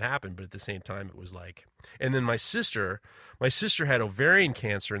time that happened. But at the same time, it was like, and then my sister had ovarian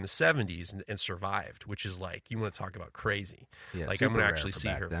cancer in the 70s and survived, which is like, you want to talk about crazy. Yeah, like, I'm going to actually see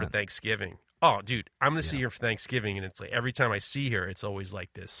her for Thanksgiving. Oh, dude, I'm going to see her for Thanksgiving. And it's like, every time I see her, it's always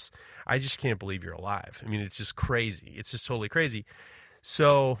like this. I just can't believe you're alive. I mean, it's just crazy. It's just totally crazy.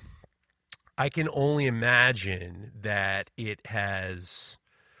 So I can only imagine that it has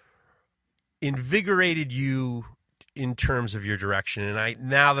invigorated you in terms of your direction. And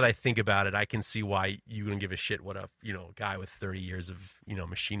now that I think about it, I can see why you wouldn't give a shit what a guy with 30 years of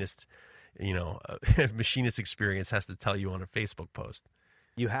machinist experience has to tell you on a Facebook post.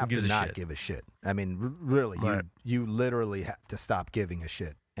 You have to not give a shit. I mean, really, right. You literally have to stop giving a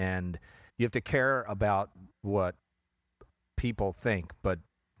shit, and you have to care about what people think, but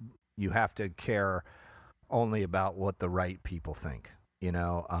you have to care only about what the right people think.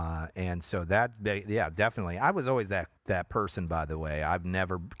 And so definitely. I was always that person, by the way. I've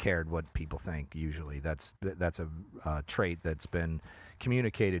never cared what people think, usually. That's a trait that's been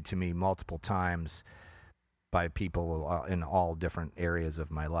communicated to me multiple times by people in all different areas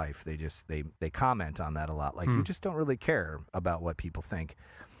of my life. They comment on that a lot. Like, you just don't really care about what people think.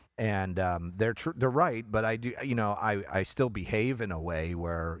 And they're right, but I do, I still behave in a way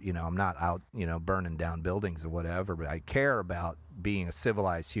where, I'm not out, burning down buildings or whatever, but I care about being a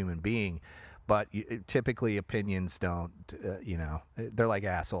civilized human being. But typically opinions don't, they're like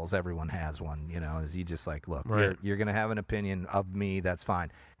assholes. Everyone has one, you just like, look, right. you're going to have an opinion of me. That's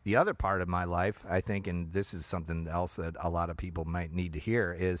fine. The other part of my life, I think, and this is something else that a lot of people might need to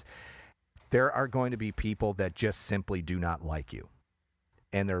hear, is there are going to be people that just simply do not like you.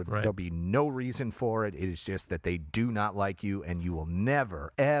 And there'll be no reason for it. It is just that they do not like you, and you will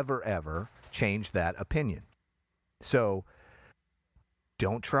never, ever, ever change that opinion. So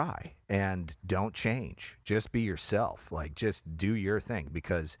don't try and don't change. Just be yourself. Like, just do your thing,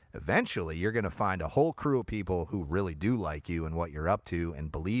 because eventually you're going to find a whole crew of people who really do like you and what you're up to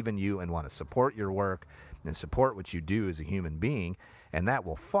and believe in you and want to support your work and support what you do as a human being. And that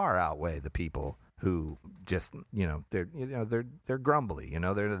will far outweigh the people who just, they're grumbly,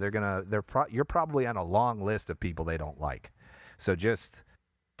 you're probably on a long list of people they don't like. So just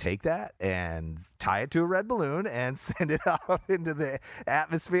take that and tie it to a red balloon and send it up into the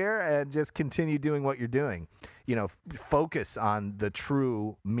atmosphere and just continue doing what you're doing. Focus on the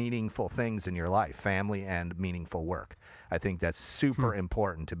true meaningful things in your life, family and meaningful work. I think that's super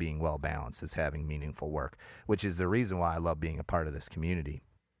important to being well balanced, is having meaningful work, which is the reason why I love being a part of this community.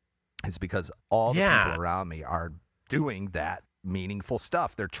 It's because all the people around me are doing that meaningful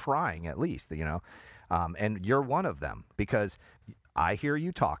stuff. They're trying, at least, and you're one of them, because I hear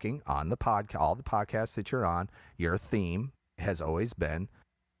you talking on the all the podcasts that you're on. Your theme has always been,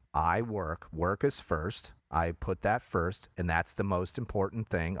 I work is first. I put that first, and that's the most important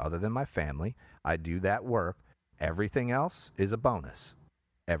thing other than my family. I do that work. Everything else is a bonus.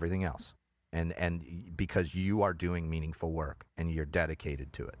 Everything else. And because you are doing meaningful work and you're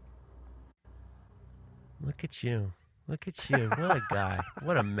dedicated to it. Look at you. What a guy.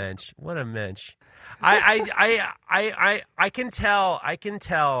 What a mensch. I can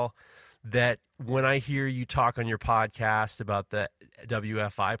tell that when I hear you talk on your podcast about the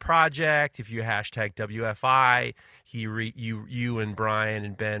WFI project, if you hashtag WFI, you and Brian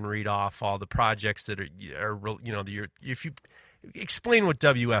and Ben read off all the projects that are if you explain what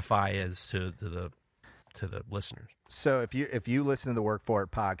WFI is to the listeners. So if you listen to the Work For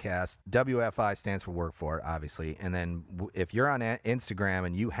It podcast, WFI stands for Work For It, obviously. And then if you're on Instagram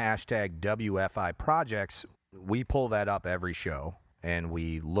and you hashtag WFI projects, we pull that up every show, and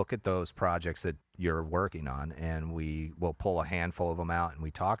we look at those projects that you're working on, and we will pull a handful of them out and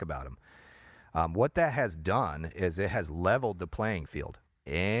we talk about them. What that has done is it has leveled the playing field.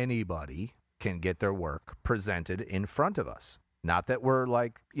 Anybody can get their work presented in front of us. Not that we're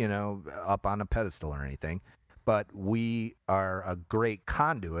up on a pedestal or anything, but we are a great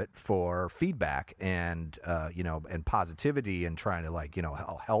conduit for feedback and positivity, and trying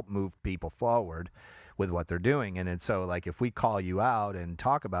to help move people forward with what they're doing. And so if we call you out and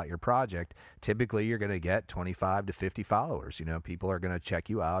talk about your project, typically you're going to get 25 to 50 followers. People are going to check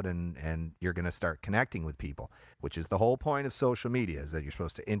you out, and you're going to start connecting with people, which is the whole point of social media, is that you're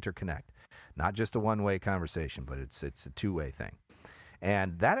supposed to interconnect. Not just a one-way conversation, but it's a two-way thing.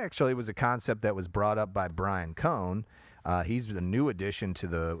 And that actually was a concept that was brought up by Brian Cohn. He's a new addition to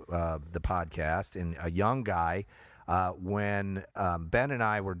the podcast, and a young guy. When Ben and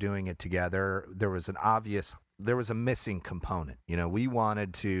I were doing it together, there was a missing component. We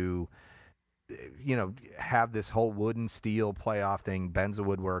wanted to have this whole wood and steel playoff thing. Ben's a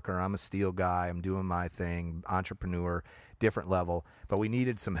woodworker. I'm a steel guy. I'm doing my thing. Entrepreneur, different level. But we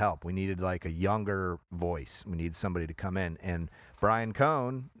needed some help. We needed a younger voice. We needed somebody to come in. And Brian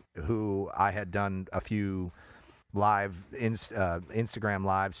Cohn, who I had done a few live Instagram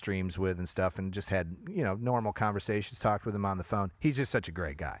live streams with and stuff, and just had normal conversations, talked with him on the phone. He's just such a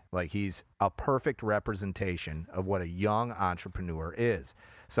great guy. He's a perfect representation of what a young entrepreneur is.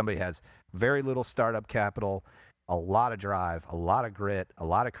 Somebody has very little startup capital, a lot of drive, a lot of grit, a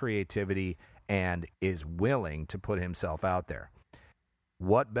lot of creativity, and is willing to put himself out there.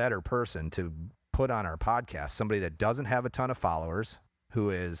 What better person to put on our podcast? Somebody that doesn't have a ton of followers, who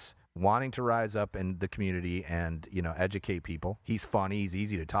is wanting to rise up in the community and educate people. He's funny, he's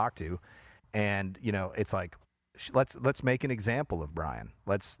easy to talk to, and it's let's make an example of Brian.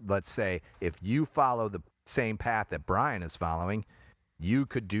 Let's say if you follow the same path that Brian is following, you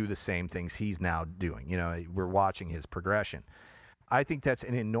could do the same things he's now doing. We're watching his progression. I think that's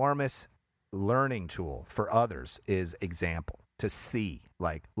an enormous learning tool for others, is example. to see,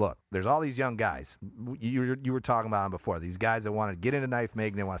 like, look, there's all these young guys. You were talking about them before. These guys that want to get into knife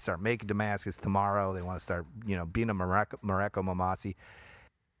making, they want to start making Damascus tomorrow. They want to start, being a Mareko Mamasi.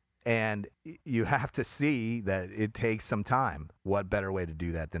 And you have to see that it takes some time. What better way to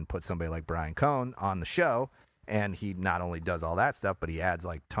do that than put somebody like Brian Cohn on the show? And he not only does all that stuff, but he adds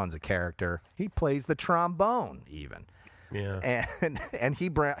like tons of character. He plays the trombone even. Yeah. And he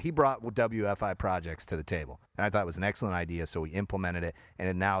brought WFI projects to the table. And I thought it was an excellent idea, so we implemented it.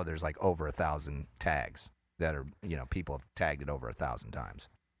 And now there's like over 1,000 tags that are, people have tagged it over 1,000 times.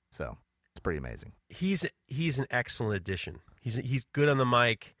 So it's pretty amazing. He's an excellent addition. He's good on the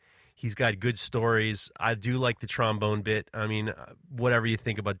mic. He's got good stories. I do like the trombone bit. I mean, whatever you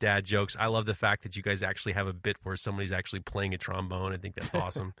think about dad jokes, I love the fact that you guys actually have a bit where somebody's actually playing a trombone. I think that's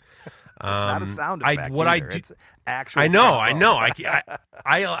awesome. It's not a sound effect It's actual I know.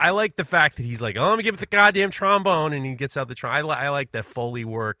 I like the fact that he's like, oh, let me get the goddamn trombone, and he gets out the trombone. I like that Foley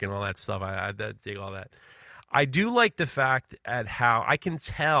work and all that stuff. I dig all that. I do like the fact at how I can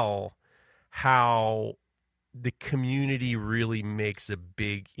tell how the community really makes a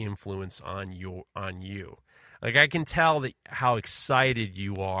big influence on you. Like, I can tell that how excited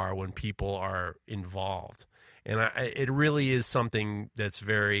you are when people are involved. And it really is something that's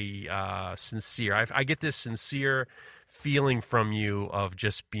very sincere. I get this sincere feeling from you of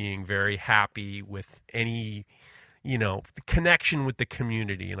just being very happy with any, the connection with the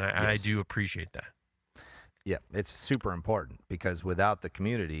community. And I do appreciate that. Yeah, it's super important because without the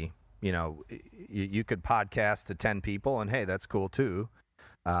community, you could podcast to 10 people, and hey, that's cool too.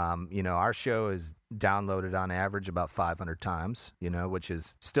 Our show is downloaded on average about 500 times, which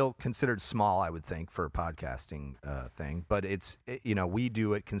is still considered small, I would think, for a podcasting thing. But we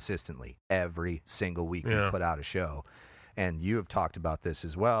do it consistently every single week. Yeah. We put out a show. And you have talked about this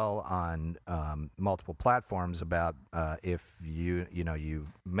as well on multiple platforms about if you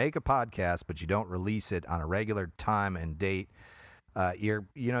make a podcast, but you don't release it on a regular time and date,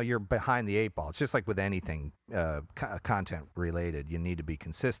 you're behind the eight ball. It's just like with anything content related. You need to be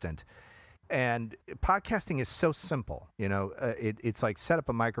consistent. And podcasting is so simple. It's like set up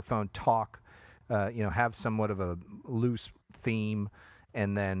a microphone, talk, have somewhat of a loose theme,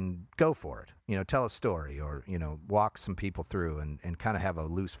 and then go for it. Tell a story or, walk some people through and kind of have a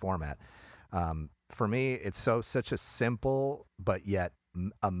loose format. For me, it's such a simple but yet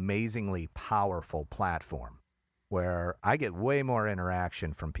amazingly powerful platform where I get way more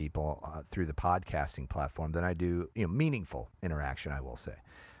interaction from people through the podcasting platform than I do, meaningful interaction, I will say,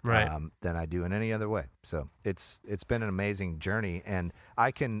 right, than I do in any other way. So it's been an amazing journey, and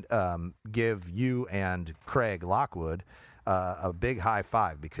I can give you and Craig Lockwood a big high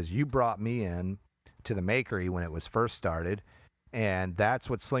five because you brought me in to the Makery when it was first started, and that's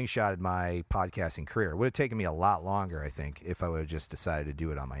what slingshotted my podcasting career. It would have taken me a lot longer, I think, if I would have just decided to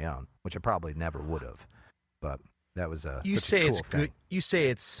do it on my own, which I probably never would have. But that was such a cool thing.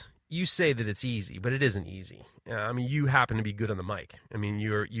 You say that it's easy, but it isn't easy. I mean, you happen to be good on the mic. I mean,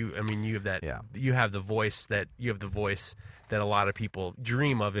 you have that. Yeah. You have the voice that a lot of people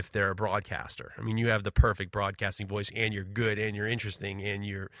dream of if they're a broadcaster. I mean, you have the perfect broadcasting voice, and you're good, and you're interesting, and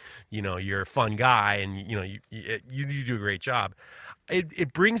you're a fun guy, and you do a great job.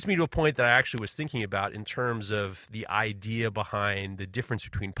 It brings me to a point that I actually was thinking about in terms of the idea behind the difference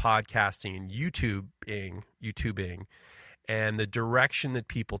between podcasting and YouTubing, and the direction that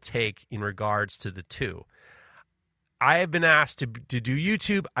people take in regards to the two. I have been asked to do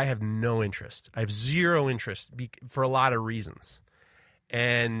YouTube. I have no interest. I have zero interest for a lot of reasons.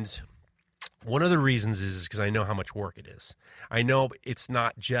 And one of the reasons is because I know how much work it is. I know it's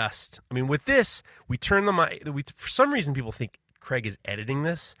not just, with this, we turn the mic, for some reason people think Craig is editing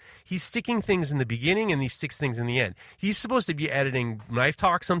this. He's sticking things in the beginning and he sticks things in the end. He's supposed to be editing Knife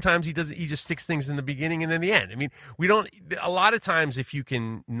Talk. Sometimes he just sticks things in the beginning and then the end. A lot of times if you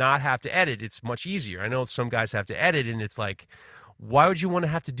can not have to edit, it's much easier. I know some guys have to edit and it's like, why would you want to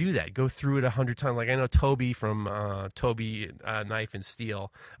have to do that? Go through it 100 times. Like I know Toby from Toby Knife and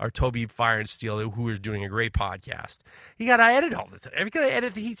Steel, or Toby Fire and Steel, who is doing a great podcast. He got to edit all the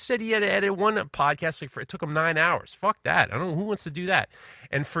time. He said he had to edit one podcast. It took him 9 hours. Fuck that. I don't know who wants to do that.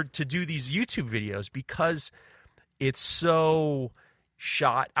 And to do these YouTube videos, because it's so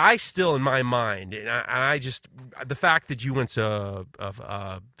shot. I still, in my mind, and I just, the fact that you went to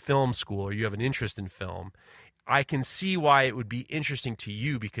a film school or you have an interest in film, I can see why it would be interesting to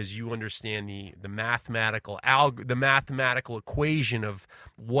you because you understand the mathematical equation of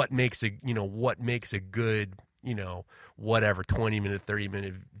what makes a good 20-minute,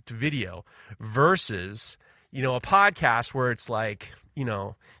 30-minute video versus a podcast where it's like you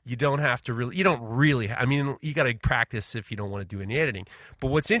know, you don't really, I mean, you got to practice if you don't want to do any editing.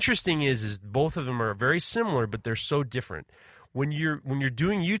 But what's interesting is both of them are very similar, but they're so different. When you're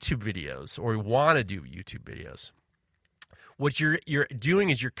doing YouTube videos or want to do YouTube videos, what you're doing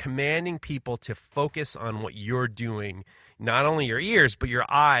is you're commanding people to focus on what you're doing, not only your ears, but your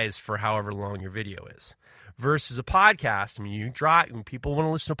eyes for however long your video is. Versus a podcast, I mean, you drive. People want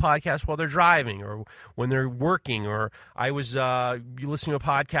to listen to a podcast while they're driving or when they're working. Or I was listening to a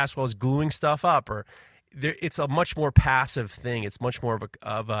podcast while I was gluing stuff up. Or it's a much more passive thing. It's much more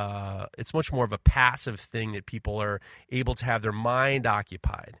of a passive thing that people are able to have their mind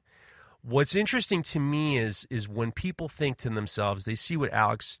occupied. What's interesting to me is when people think to themselves, they see what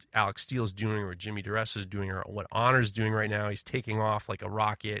Alex Steele's doing or Jimmy DiResta's doing or what Honor's doing right now. He's taking off like a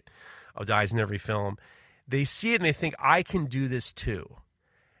rocket, dies in every film. They see it and they think, I can do this too.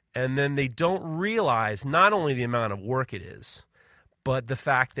 And then they don't realize not only the amount of work it is, but the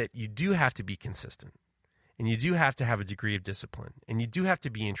fact that you do have to be consistent. And you do have to have a degree of discipline. And you do have to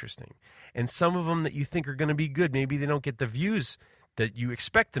be interesting. And some of them that you think are going to be good, maybe they don't get the views that you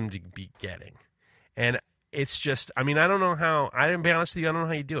expect them to be getting. And it's just, I mean, I don't know how, I didn't be honest with you, I don't know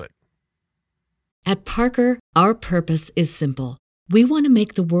how you do it. At Parker, our purpose is simple. We want to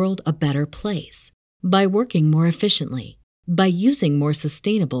make the world a better place. By working more efficiently, by using more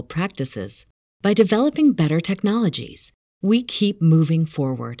sustainable practices, by developing better technologies, we keep moving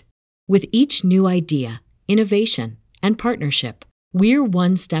forward. With each new idea, innovation, and partnership, we're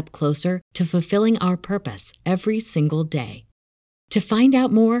one step closer to fulfilling our purpose every single day. To find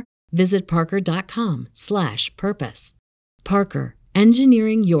out more, visit parker.com/purpose. Parker,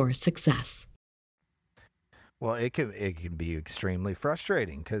 engineering your success. Well, it can be extremely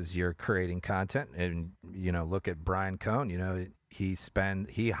frustrating because you're creating content, and look at Brian Cohn. He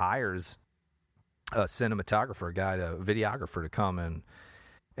hires a cinematographer, a videographer to come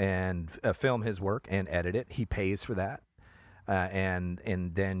and film his work and edit it. He pays for that, and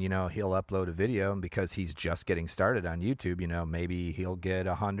then he'll upload a video, and because he's just getting started on YouTube, maybe he'll get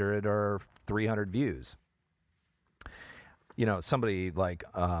 100 or 300 views. Somebody like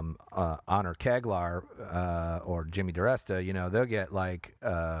Honor Keglar or Jimmy DiResta, they'll get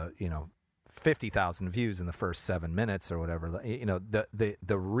 50,000 views in the first 7 minutes or whatever.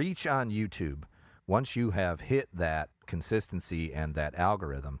 The reach on YouTube, once you have hit that consistency and that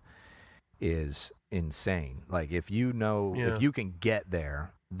algorithm, is insane. Like if you can get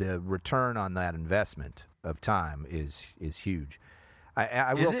there, the return on that investment of time is huge.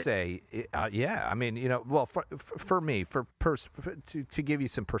 I will say, yeah. I mean, well, for me, to give you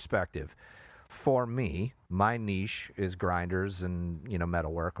some perspective, for me, my niche is grinders and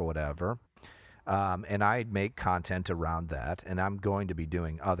metalwork or whatever, and I make content around that, and I'm going to be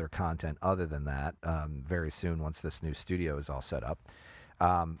doing other content other than that very soon once this new studio is all set up.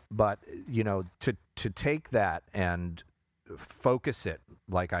 But to take that and focus it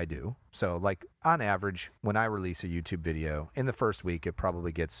like I do. So like on average, when I release a YouTube video in the first week, it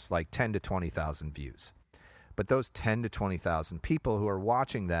probably gets like 10 to 20,000 views. But those 10 to 20,000 people who are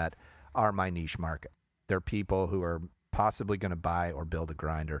watching that are my niche market. They're people who are possibly going to buy or build a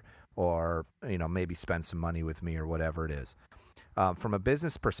grinder or, maybe spend some money with me or whatever it is. From a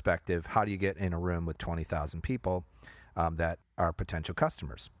business perspective, how do you get in a room with 20,000 people that are potential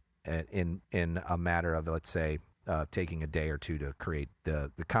customers in a matter of, let's say, taking a day or two to create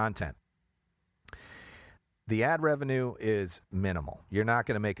the content? The ad revenue is minimal. You're not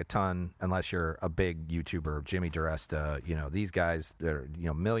going to make a ton unless you're a big YouTuber, Jimmy DiResta, these guys, they're,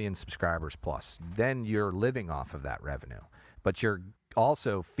 million subscribers plus. Then you're living off of that revenue. But you're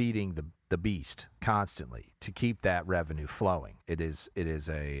also feeding the beast constantly to keep that revenue flowing. It is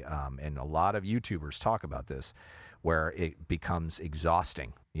and a lot of YouTubers talk about this, where it becomes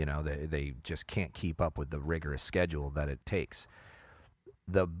exhausting. They just can't keep up with the rigorous schedule that it takes.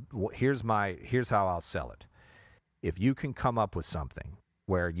 Here's how I'll sell it. If you can come up with something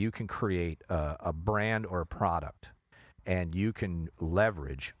where you can create a brand or a product, and you can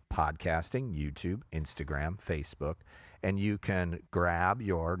leverage podcasting, YouTube, Instagram, Facebook, and you can grab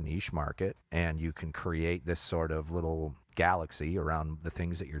your niche market and you can create this sort of little galaxy around the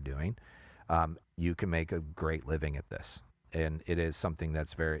things that you're doing, you can make a great living at this. And it is something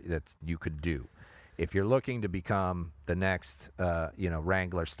that you could do. If you're looking to become the next,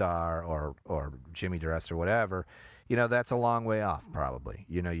 Wrangler star or Jimmy DiResta or whatever, that's a long way off probably.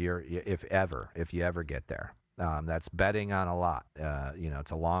 If you ever get there, that's betting on a lot.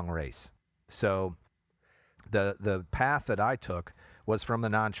 It's a long race. So the path that I took was from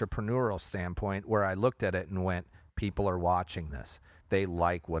an entrepreneurial standpoint, where I looked at it and went, people are watching this. They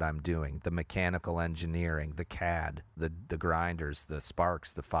like what I'm doing. The mechanical engineering, the CAD, the grinders, the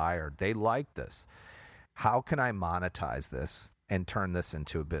sparks, the fire. They like this. How can I monetize this and turn this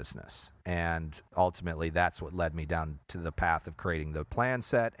into a business? And ultimately, that's what led me down to the path of creating the plan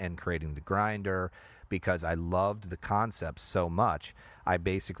set and creating the grinder, because I loved the concept so much. I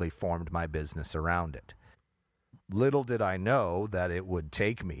basically formed my business around it. Little did I know that it would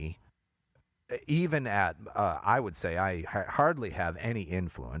take me, even at, I would say I hardly have any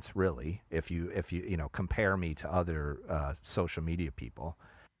influence, really, if you compare me to other social media people.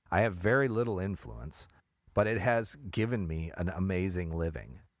 I have very little influence, but it has given me an amazing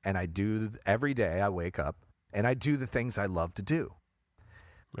living. And I do, every day I wake up and I do the things I love to do.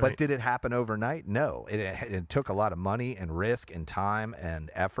 Right. But did it happen overnight? No. It took a lot of money and risk and time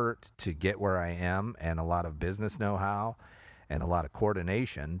and effort to get where I am, and a lot of business know-how and a lot of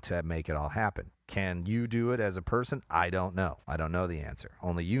coordination to make it all happen. Can you do it as a person? I don't know. I don't know the answer.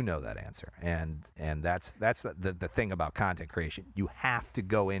 Only you know that answer. And that's the thing about content creation. You have to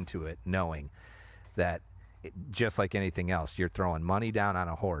go into it knowing that just like anything else, you're throwing money down on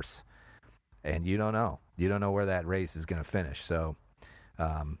a horse, and you don't know. You don't know where that race is going to finish. So,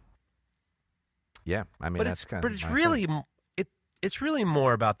 yeah, I mean, it's really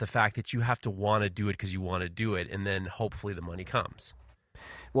more about the fact that you have to want to do it because you want to do it, and then hopefully the money comes.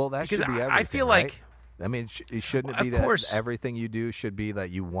 Well, that should be everything. I feel right? like, I mean, shouldn't it be that everything you do should be that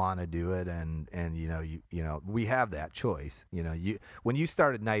you want to do it, and we have that choice. When you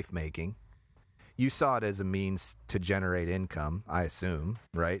started knife making, you saw it as a means to generate income, I assume,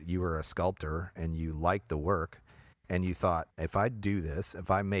 right? You were a sculptor and you liked the work, and you thought, if I do this,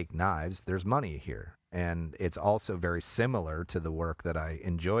 if I make knives, there's money here. And it's also very similar to the work that I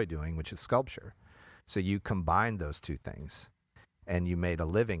enjoy doing, which is sculpture. So you combined those two things, and you made a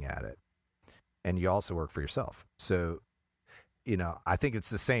living at it. And you also work for yourself. So, I think it's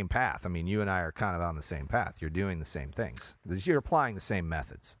the same path. I mean, you and I are kind of on the same path. You're doing the same things. You're applying the same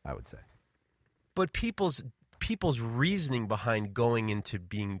methods, I would say. But people's reasoning behind going into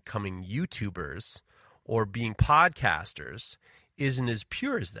becoming YouTubers or being podcasters isn't as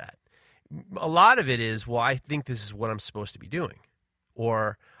pure as that. A lot of it is, well, I think this is what I'm supposed to be doing.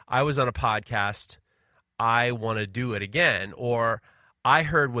 Or I was on a podcast, I want to do it again. Or I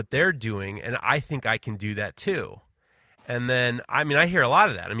heard what they're doing, and I think I can do that too. And then, I mean, I hear a lot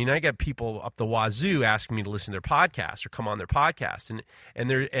of that. I mean, I get people up the wazoo asking me to listen to their podcast or come on their podcast,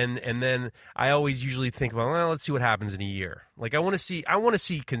 and then I always usually think about, well, let's see what happens in a year. Like I want to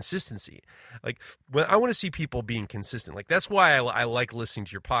see consistency. Like when I want to see people being consistent. Like that's why I like listening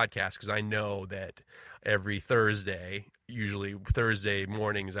to your podcast, because I know that every Thursday, usually Thursday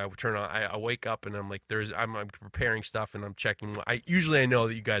mornings, I wake up and I'm like, I'm preparing stuff and I'm checking. I know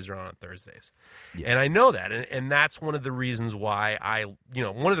that you guys are on Thursdays, yeah. And I know that, and that's one of the reasons why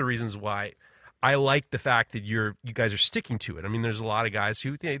I like the fact that you guys are sticking to it. I mean, there's a lot of guys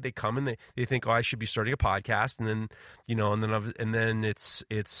who they come and they think, oh, I should be starting a podcast, and then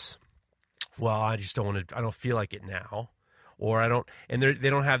it's well, I just don't want to. I don't feel like it now. Or I don't, and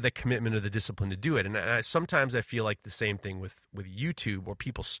they don't have the commitment or the discipline to do it. And sometimes I feel like the same thing with YouTube or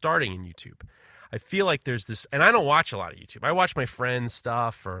people starting in YouTube. I feel like there's this, and I don't watch a lot of YouTube. I watch my friends'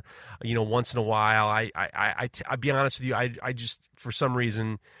 stuff, or once in a while. I'll be honest with you. I just, for some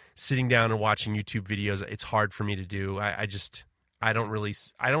reason, sitting down and watching YouTube videos, it's hard for me to do. I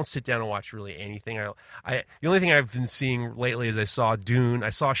don't sit down and watch really anything. The only thing I've been seeing lately is I saw Dune. I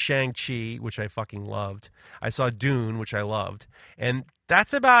saw Shang-Chi, which I fucking loved. I saw Dune, which I loved. And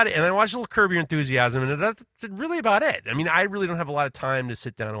that's about it. And I watched a little Curb Your Enthusiasm, and that's really about it. I mean, I really don't have a lot of time to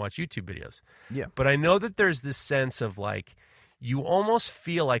sit down and watch YouTube videos. Yeah. But I know that there's this sense of like, you almost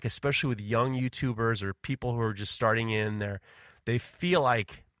feel like, especially with young YouTubers or people who are just starting in there, they feel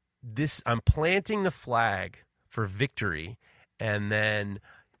like I'm planting the flag for victory, and then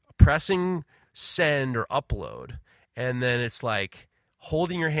pressing send or upload, and then it's like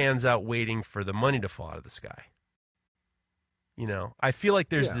holding your hands out waiting for the money to fall out of the sky. I feel like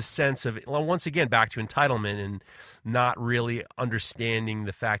there's this sense of, once again, back to entitlement and not really understanding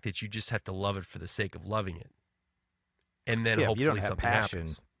the fact that you just have to love it for the sake of loving it. And then hopefully something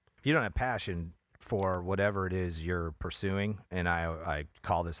happens. If you don't have passion for whatever it is you're pursuing, and I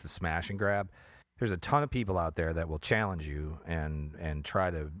call this the smash and grab, there's a ton of people out there that will challenge you and try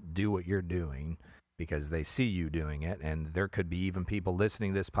to do what you're doing because they see you doing it. And there could be even people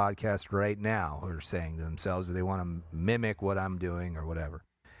listening to this podcast right now who are saying to themselves that they want to mimic what I'm doing or whatever.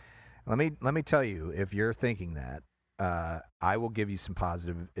 Let me tell you, if you're thinking that, I will give you some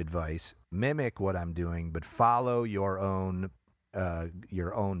positive advice. Mimic what I'm doing, but follow your own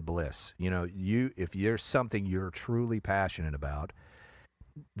bliss. If there's something you're truly passionate about,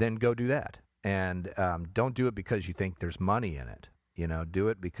 then go do that. And don't do it because you think there's money in it. Do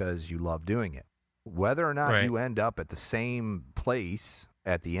it because you love doing it. Whether or not you end up at the same place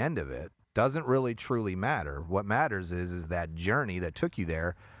at the end of it doesn't really truly matter. What matters is that journey that took you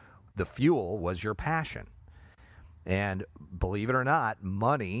there. The fuel was your passion. And believe it or not,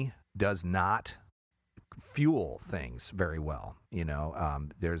 money does not fuel things very well.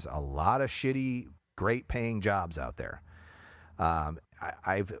 There's a lot of shitty, great paying jobs out there.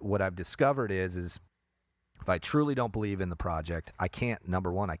 What I've discovered is if I truly don't believe in the project,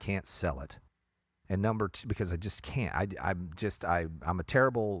 number one, I can't sell it. And number two, because I just can't. I'm a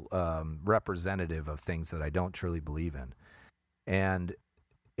terrible representative of things that I don't truly believe in. And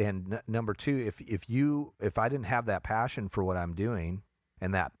number two, if I didn't have that passion for what I'm doing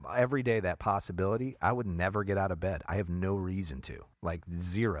and that every day, that possibility, I would never get out of bed. I have no reason to, like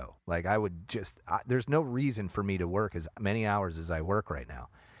zero. Like there's no reason for me to work as many hours as I work right now.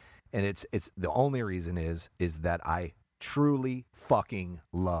 And it's the only reason is that I truly fucking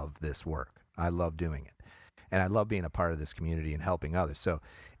love this work. I love doing it. And I love being a part of this community and helping others. So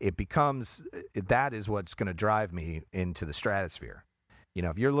that is what's going to drive me into the stratosphere.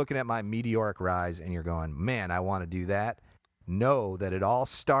 If you're looking at my meteoric rise and you're going, man, I want to do that, know that it all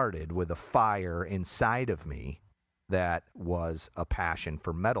started with a fire inside of me that was a passion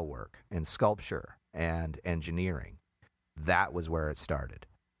for metalwork and sculpture and engineering. That was where it started.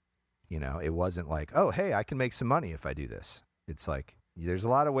 It wasn't like, oh, hey, I can make some money if I do this. It's like, there's a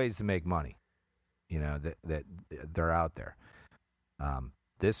lot of ways to make money, that they're out there.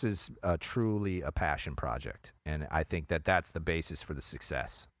 This is truly a passion project, and I think that that's the basis for the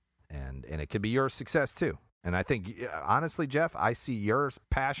success, and it could be your success too. And I think, honestly, Jeff, I see your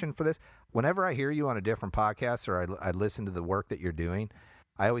passion for this. Whenever I hear you on a different podcast or I listen to the work that you're doing,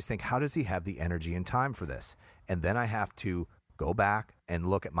 I always think, how does he have the energy and time for this? And then I have to go back and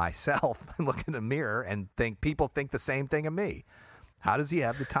look at myself and look in the mirror and think people think the same thing of me. How does he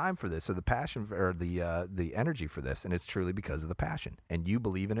have the time for this or the passion or the energy for this? And it's truly because of the passion, and you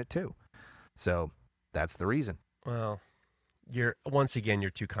believe in it too. So that's the reason. Well, you're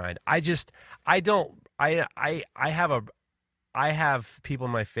too kind. I have people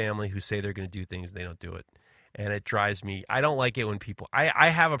in my family who say they're going to do things and they don't do it. And it drives me. I don't like it when I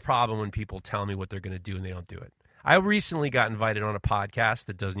have a problem when people tell me what they're going to do and they don't do it. I recently got invited on a podcast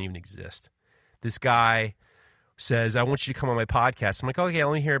that doesn't even exist. This guy says, I want you to come on my podcast. I'm like, okay,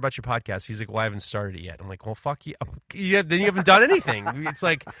 let me hear about your podcast. He's like, well, I haven't started it yet. I'm like, well, fuck you. Then you haven't done anything. It's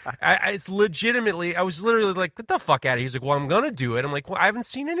like, it's legitimately, I was literally like, get the fuck out of here. He's like, well, I'm going to do it. I'm like, well, I haven't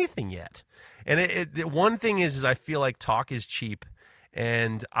seen anything yet. And one thing is I feel like talk is cheap.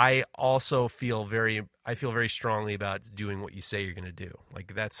 And I also feel very strongly about doing what you say you're going to do.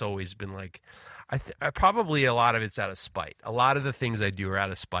 Like, that's always been like, I probably a lot of it's out of spite. A lot of the things I do are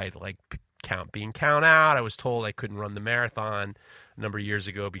out of spite, like being count out. I was told I couldn't run the marathon a number of years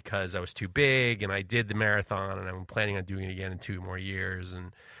ago because I was too big, and I did the marathon, and I'm planning on doing it again in 2 more years.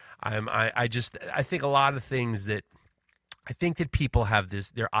 And I think a lot of things that I think that people have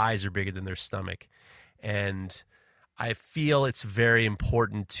their eyes are bigger than their stomach, and I feel it's very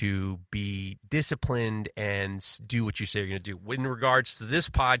important to be disciplined and do what you say you're going to do. In regards to this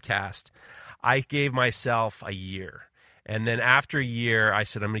podcast, I gave myself a year. And then after a year, I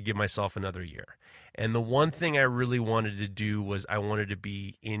said, I'm going to give myself another year. And the one thing I really wanted to do was I wanted to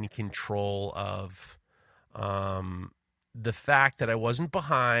be in control of the fact that I wasn't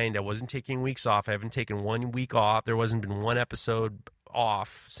behind. I wasn't taking weeks off. I haven't taken 1 week off. There wasn't been one episode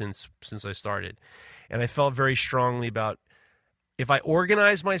off since I started. And I felt very strongly about if I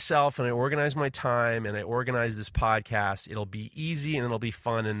organize myself and I organize my time and I organize this podcast, it'll be easy and it'll be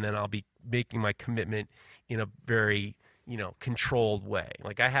fun, and then I'll be making my commitment in a very, controlled way.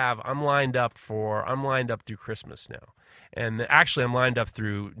 Like I'm lined up through Christmas now. And actually I'm lined up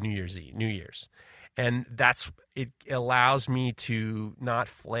through New Year's. And it allows me to not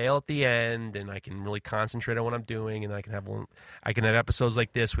flail at the end, and I can really concentrate on what I'm doing, and I can have episodes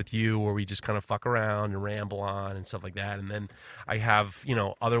like this with you where we just kind of fuck around and ramble on and stuff like that. And then I have,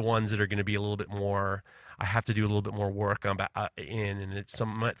 other ones that are going to be a little bit more, I have to do a little bit more work on and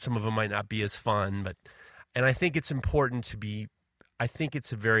some of them might not be as fun, and I think it's important to be,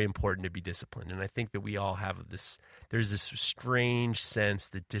 very important to be disciplined. And I think that we all have there's this strange sense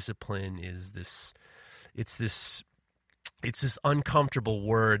that discipline is it's this uncomfortable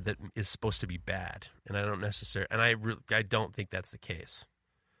word that is supposed to be bad. And I don't necessarily, and I don't think that's the case.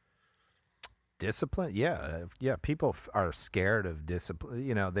 Discipline? Yeah. People are scared of discipline.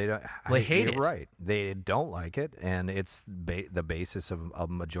 They hate it. You're right. They don't like it. And it's the basis of a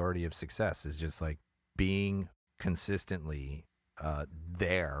majority of success is just like being consistently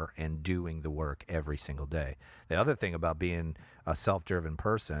there and doing the work every single day. The other thing about being a self-driven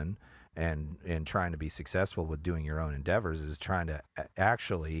person and trying to be successful with doing your own endeavors is trying to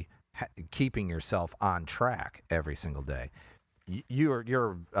actually keeping yourself on track every single day.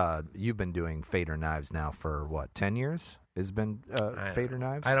 You've been doing Fader Knives now for what, 10 years? Has been Fader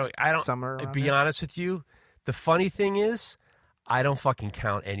Knives? I don't. Somewhere To around be there? honest with you, the funny thing is, I don't fucking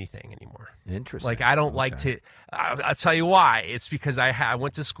count anything anymore. Interesting. Like, I don't like to. I'll tell you why. It's because I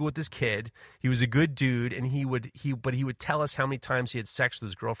went to school with this kid. He was a good dude, and he would tell us how many times he had sex with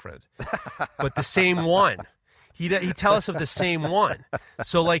his girlfriend, but the same one. He'd tell us of the same one.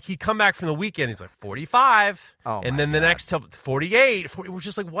 So, like, he'd come back from the weekend, he's like, 45. And then the next 48. We're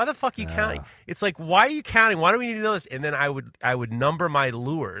just like, why the fuck are you counting? It's like, why are you counting? Why do we need to know this? And then I would number my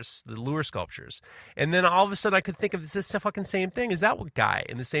lures, the lure sculptures. And then all of a sudden I could think of this fucking same thing. Is that what guy?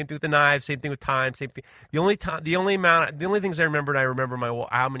 And the same thing with the knives, same thing with time, same thing. The only things I remembered,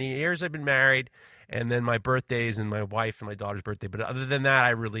 how many years I've been married, and then my birthdays and my wife and my daughter's birthday. But other than that, I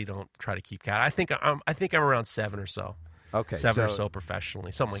really don't try to keep count. I think I'm around 7 or so. Okay, 7 or so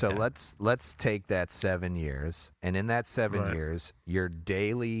professionally, something like that. So let's take that 7 years, and in that 7 years, your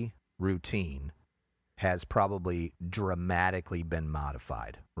daily routine has probably dramatically been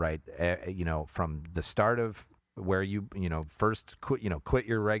modified, right? From the start of where you first quit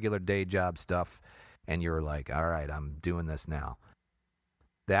your regular day job stuff, and you're like, all right, I'm doing this now.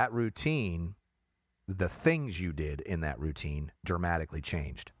 That routine. The things you did in that routine dramatically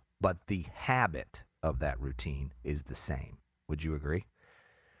changed, but the habit of that routine is the same. Would you agree?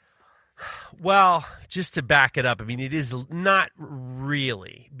 Well, just to back it up, I mean, it is not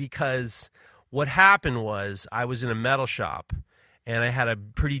really, because what happened was I was in a metal shop and I had a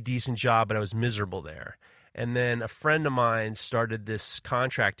pretty decent job, but I was miserable there. And then a friend of mine started this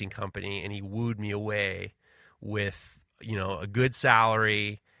contracting company, and he wooed me away with, a good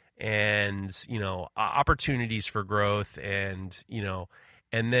salary and, opportunities for growth, and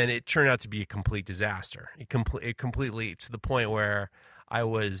then it turned out to be a complete disaster. It completely, to the point where I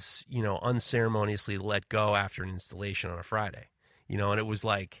was, unceremoniously let go after an installation on a Friday, and it was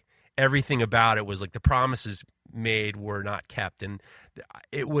like everything about it was like the promises made were not kept. And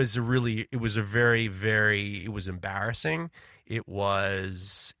it was embarrassing. It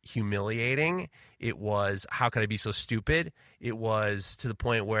was humiliating. It was, how could I be so stupid? It was to the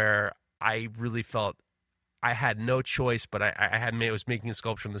point where I really felt I had no choice, but I was making a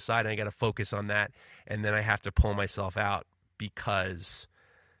sculpture on the side, and I got to focus on that. And then I have to pull myself out because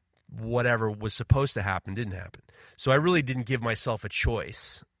whatever was supposed to happen didn't happen. So I really didn't give myself a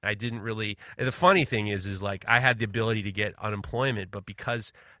choice. I didn't really. The funny thing is like I had the ability to get unemployment, but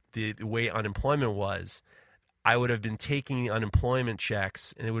because the way unemployment was, I would have been taking unemployment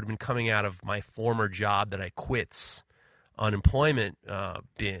checks, and it would have been coming out of my former job that I quit's unemployment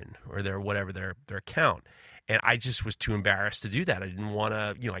bin or their account. And I just was too embarrassed to do that. I didn't want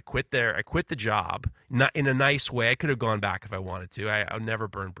to, I quit the job, not in a nice way. I could have gone back if I wanted to. I would never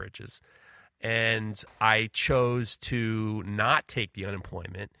burn bridges. And I chose to not take the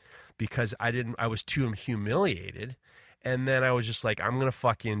unemployment because I was too humiliated. And then I was just like, I'm going to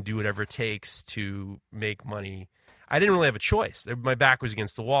fucking do whatever it takes to make money. I didn't really have a choice. My back was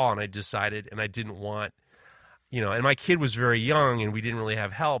against the wall, and I decided, and I didn't want, and my kid was very young, and we didn't really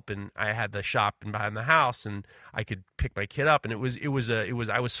have help, and I had the shop behind the house, and I could pick my kid up, and I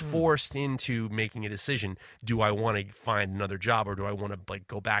was forced into making a decision. Do I want to find another job, or do I want to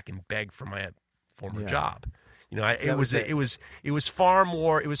go back and beg for my former job? It was far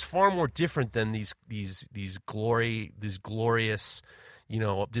more different than these glorious,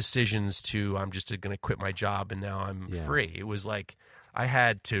 decisions to, I'm just going to quit my job and now I'm free. It was like I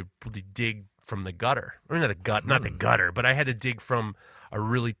had to really dig from the gutter, or not the gutter, but I had to dig from a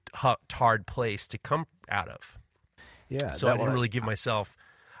really hard place to come out of. Yeah. So I didn't really give myself.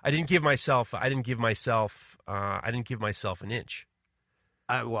 I didn't give myself an inch.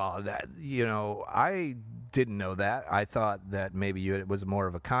 I didn't know that. I thought that maybe it was more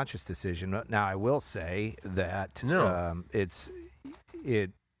of a conscious decision. Now, I will say that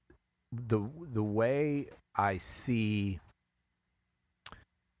the way I see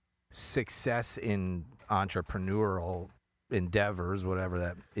success in entrepreneurial endeavors, whatever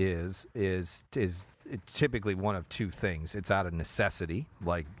that is typically one of two things. It's out of necessity,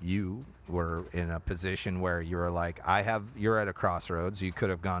 like you were in a position where you were like, you're at a crossroads. You could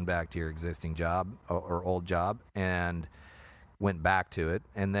have gone back to your existing job or old job and went back to it,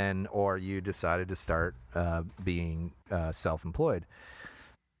 or you decided to start being self-employed.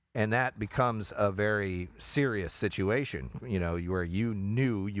 And that becomes a very serious situation, where you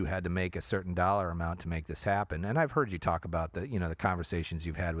knew you had to make a certain dollar amount to make this happen. And I've heard you talk about the conversations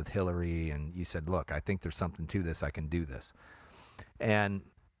you've had with Hillary, and you said, look, I think there's something to this. I can do this. And,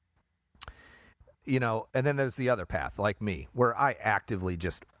 and then there's the other path, like me, where I actively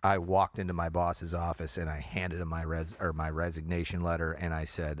I walked into my boss's office and I handed him my resignation letter, and I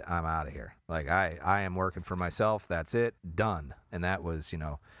said, I'm out of here. Like, I am working for myself. That's it. Done. And that was,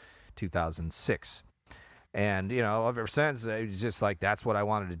 2006. And, ever since, it was just like, that's what I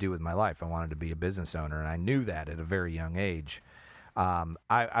wanted to do with my life. I wanted to be a business owner, and I knew that at a very young age.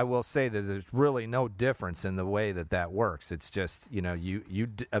 I will say that there's really no difference in the way that works. It's just, you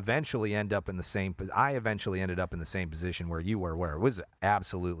eventually end up in the same, I eventually ended up in the same position where you were, where it was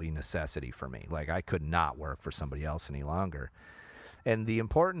absolutely necessity for me. Like, I could not work for somebody else any longer. And the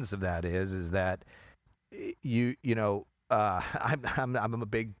importance of that is that I'm a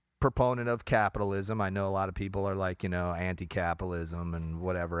big proponent of capitalism. I know a lot of people are like, anti-capitalism and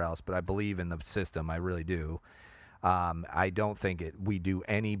whatever else, but I believe in the system. I really do. I don't think we do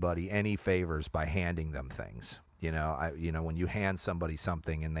anybody any favors by handing them things. When you hand somebody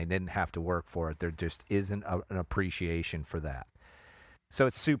something and they didn't have to work for it, there just isn't an appreciation for that. So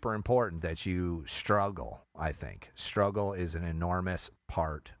it's super important that you struggle, I think. Struggle is an enormous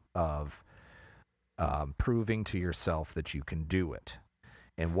part of proving to yourself that you can do it.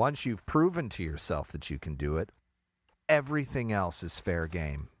 And once you've proven to yourself that you can do it, everything else is fair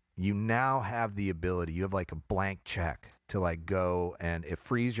game. You now have the ability, you have like a blank check to like go, and it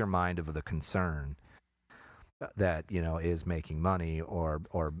frees your mind of the concern that, is making money or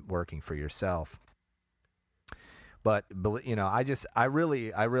working for yourself. But, I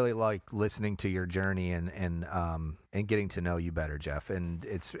really like listening to your journey and getting to know you better, Jeff. And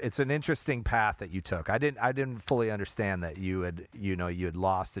it's an interesting path that you took. I didn't fully understand that you had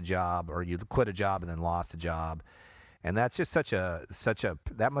lost a job, or you quit a job and then lost a job. And that's just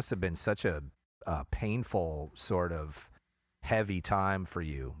that must have been such a painful, sort of heavy time for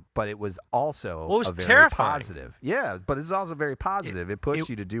you. But it was also it was very terrifying. Positive. Yeah, but it's also very positive. It pushed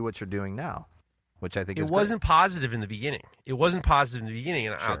you to do what you're doing now, which I think is wasn't positive in the beginning. It wasn't positive in the beginning,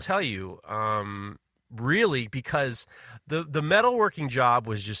 and Sure. I'll tell you, really, because the metalworking job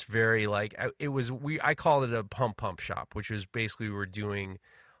was just very like I called it a pump shop, which was basically we were doing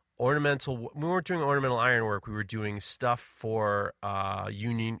ornamental. We weren't doing ornamental ironwork. We were doing stuff for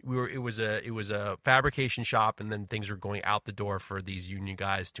union. It was a fabrication shop, and then things were going out the door for these union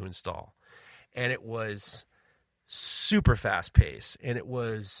guys to install, and it was super fast paced, and it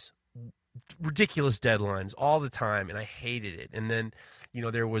was ridiculous deadlines all the time, and I hated it. And then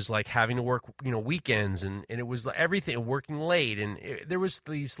there was like having to work weekends, and it was everything, working late, and there was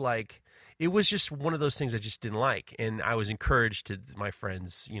these like, it was just one of those things I just didn't like. And I was encouraged to my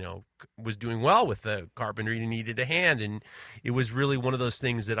friends, was doing well with the carpentry and needed a hand, and it was really one of those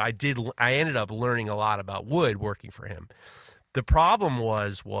things that I ended up learning a lot about wood working for him. The problem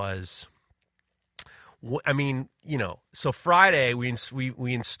was so Friday we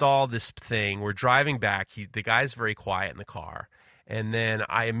installed this thing. We're driving back. The guy's very quiet in the car, and then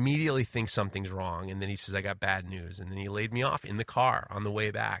I immediately think something's wrong. And then he says, "I got bad news." And then he laid me off in the car on the way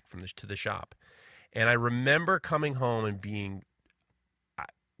back to the shop. And I remember coming home and being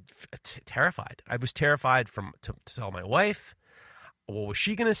terrified. I was terrified to tell my wife. What was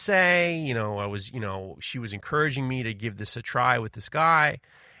she gonna say? She was encouraging me to give this a try with this guy.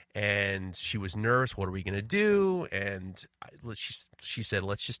 And she was nervous. What are we going to do? And she said,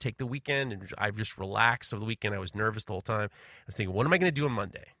 let's just take the weekend. And I just relaxed over the weekend. I was nervous the whole time. I was thinking, what am I going to do on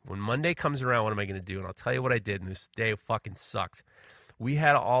Monday? When Monday comes around, what am I going to do? And I'll tell you what I did. And this day fucking sucked. We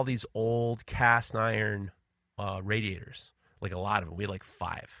had all these old cast iron radiators, like a lot of them. We had like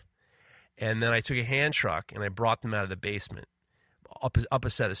 5. And then I took a hand truck and I brought them out of the basement up a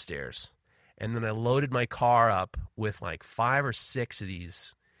set of stairs. And then I loaded my car up with like 5 or 6 of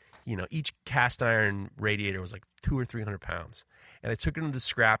these. Each cast iron radiator was like 200 or 300 pounds. And I took it to the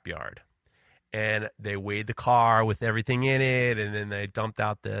scrapyard, and they weighed the car with everything in it. And then they dumped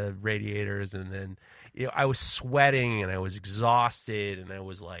out the radiators. And then I was sweating and I was exhausted. And I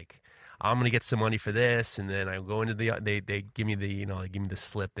was like, I'm going to get some money for this. And then I go into they give me they give me the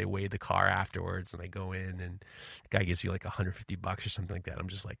slip. They weigh the car afterwards. And I go in, and the guy gives you like $150 or something like that. I'm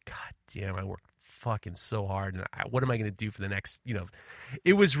just like, God damn, I worked fucking so hard, and what am I going to do for the next,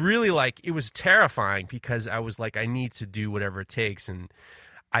 it was really like, it was terrifying, because I was like, I need to do whatever it takes. And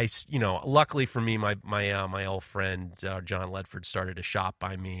luckily for me, my old friend John Ledford started a shop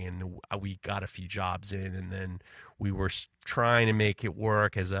by me, and we got a few jobs in, and then we were trying to make it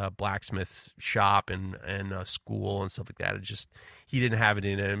work as a blacksmith shop and a school and stuff like that. He didn't have it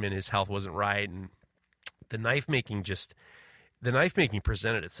in him, and his health wasn't right, and the knife making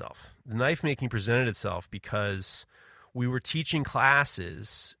presented itself. The knife making presented itself because we were teaching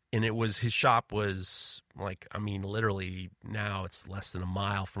classes, and his shop was literally now it's less than a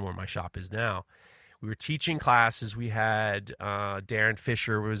mile from where my shop is now. We were teaching classes. We had Darren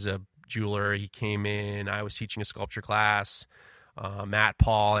Fisher was a jeweler. He came in. I was teaching a sculpture class. Matt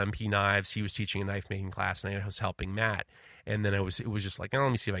Paul, MP Knives, he was teaching a knife making class, and I was helping Matt. And then it was just like,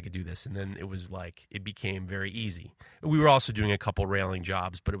 let me see if I could do this. And then it became very easy. We were also doing a couple railing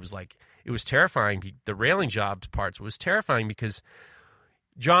jobs, but it was terrifying. The railing jobs parts was terrifying because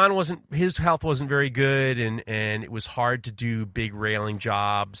his health wasn't very good, and it was hard to do big railing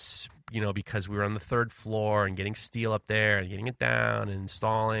jobs, because we were on the third floor and getting steel up there and getting it down and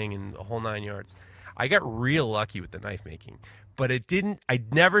installing and the whole 9 yards. I got real lucky with the knife making, but I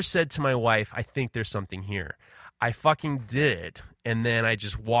never said to my wife, I think there's something here. I fucking did, and then I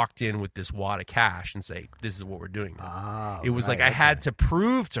just walked in with this wad of cash and say, this is what we're doing now. It was I had to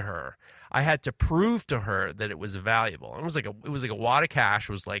prove to her. I had to prove to her that it was valuable. It was like a wad of cash.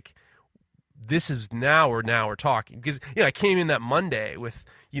 It was like, this is now we're talking. Because I came in that Monday with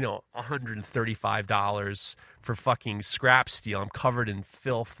 $135 for fucking scrap steel. I'm covered in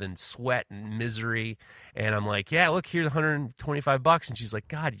filth and sweat and misery, and I'm like, yeah, look, here's $125. And she's like,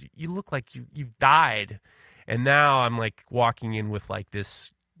 God, you look like you've died. And now I'm like walking in with like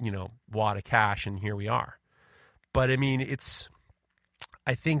this, wad of cash, and here we are. But I mean,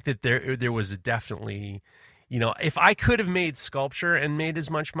 I think that there was definitely, if I could have made sculpture and made as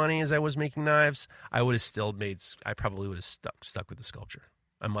much money as I was making knives, I probably would have stuck with the sculpture.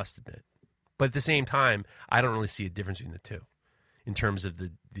 I must admit. But at the same time, I don't really see a difference between the two in terms of the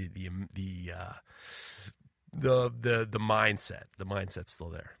mindset. The mindset's still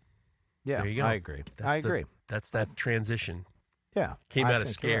there. Yeah, there you go. I agree. I agree. That's that transition. Yeah. Came out of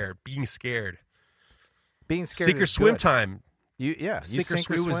being scared. Being scared Sink or is swim good. time. Sink or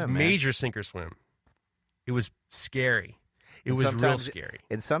swim, it was man. major sink or swim. It was scary. It was real scary.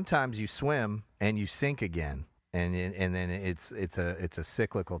 And sometimes you swim and you sink again, and then it's a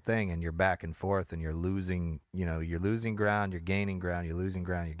cyclical thing, and you're back and forth, and you're losing ground, you're gaining ground, you're losing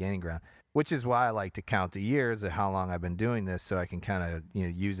ground, you're gaining ground. Which is why I like to count the years of how long I've been doing this, so I can kind of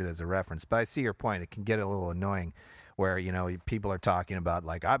use it as a reference. But I see your point. It can get a little annoying, where people are talking about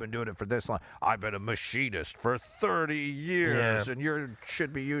like, I've been doing it for this long. I've been a machinist for 30 years, and you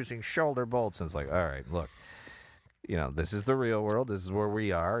should be using shoulder bolts. And it's like, all right, look, this is the real world. This is where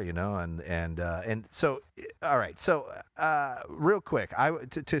we are, and so, all right. So, real quick,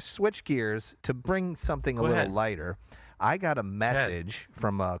 to switch gears, to bring something a little lighter. I got a message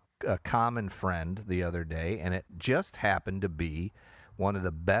from a common friend the other day, and it just happened to be one of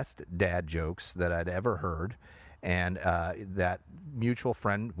the best dad jokes that I'd ever heard. And that mutual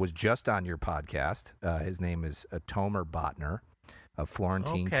friend was just on your podcast. His name is Tomer Botner of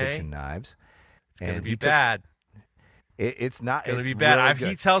Florentine Kitchen Knives. It's going to be bad. It's not. It's going to be bad.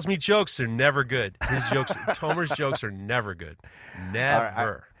 Really he tells me jokes. They're never good. His jokes, Tomer's jokes are never good.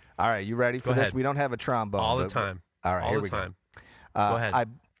 Never. All right, you ready for this? We don't have a trombone. All the time. All right, all here the we time. Go. Go ahead.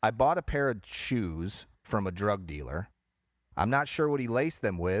 I bought a pair of shoes from a drug dealer. I'm not sure what he laced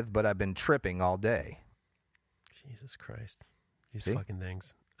them with, but I've been tripping all day. Jesus Christ. These fucking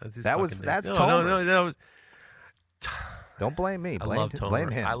things. That's Tomer. No. Don't blame me. I love Tomer. Blame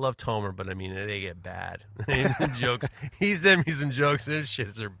him. I love Tomer, but I mean, they get bad. Jokes. He sent me some jokes, and his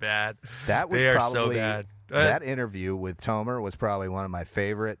shits are bad. They are probably so bad. That interview with Tomer was probably one of my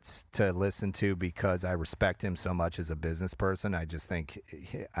favorites to listen to because I respect him so much as a business person. I just think,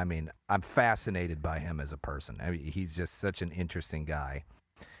 I'm fascinated by him as a person. He's just such an interesting guy.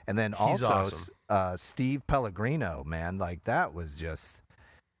 And then He's also awesome. Steve Pellegrino, man, like that was just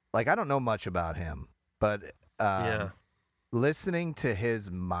like, I don't know much about him, but listening to his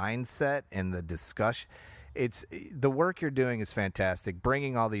mindset and the discussion, it's the work you're doing is fantastic.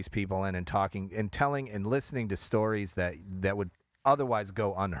 Bringing all these people in and talking and telling and listening to stories that would otherwise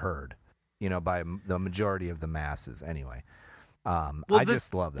go unheard, by the majority of the masses. Anyway, I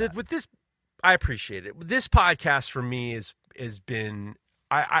just love that. With this, I appreciate it. This podcast for me has been.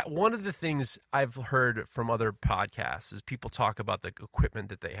 One of the things I've heard from other podcasts is people talk about the equipment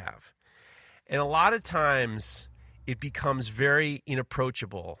that they have, and a lot of times it becomes very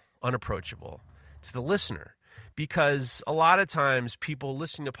unapproachable to the listener, because a lot of times people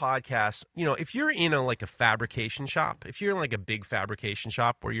listening to podcasts, you know, if you're in a fabrication shop, if you're in like a big fabrication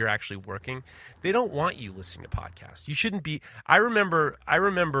shop where you're actually working, they don't want you listening to podcasts. You shouldn't be. I remember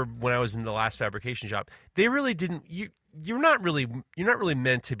when I was in the last fabrication shop, they really didn't. You're not really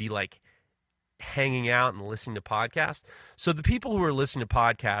meant to be like hanging out and listening to podcasts. So the people who are listening to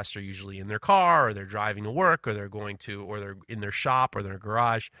podcasts are usually in their car, or they're driving to work, or they're in their shop or their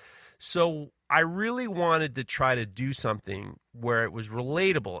garage. So I really wanted to try to do something where it was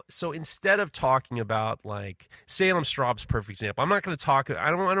relatable. So instead of talking about like Salem Straub's perfect example, I'm not going to talk. I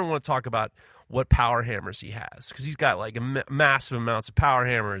don't want to talk about what power hammers he has, because he's got like massive amounts of power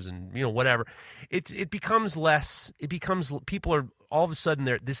hammers and whatever. It becomes less. It becomes people are all of a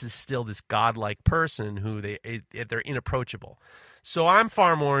sudden this is still this godlike person who they're inapproachable. So I'm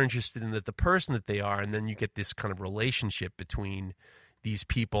far more interested in the person that they are, and then you get this kind of relationship between these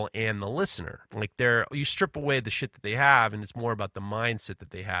people and the listener. Like you strip away the shit that they have, and it's more about the mindset that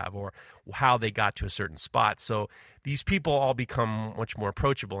they have or how they got to a certain spot. So these people all become much more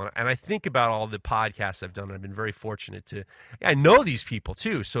approachable. And I think about all the podcasts I've done. I've been very fortunate I know these people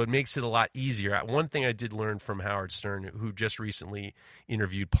too, so it makes it a lot easier. One thing I did learn from Howard Stern, who just recently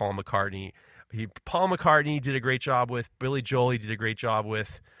interviewed Paul McCartney. Paul McCartney did a great job with. Billy Joel he did a great job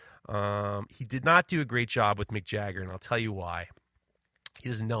with. He did not do a great job with Mick Jagger, and I'll tell you why. He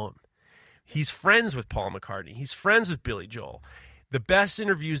doesn't know him. He's friends with Paul McCartney. He's friends with Billy Joel. The best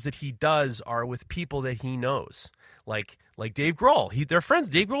interviews that he does are with people that he knows, like Dave Grohl. They're friends.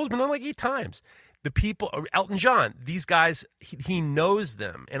 Dave Grohl's been on like 8 times. The people, Elton John, these guys, he knows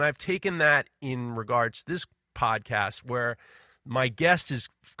them. And I've taken that in regards to this podcast where my guest is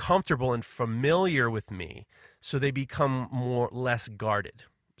comfortable and familiar with me, so they become less guarded.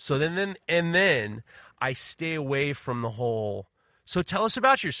 So then I stay away from the whole, so tell us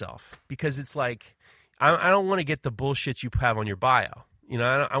about yourself, because it's like, I don't want to get the bullshit you have on your bio.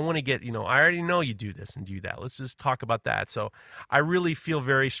 I want to get, I already know you do this and do that. Let's just talk about that. So I really feel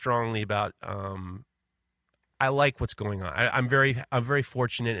very strongly about, I like what's going on. I'm very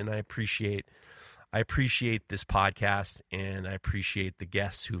fortunate, and I appreciate this podcast, and I appreciate the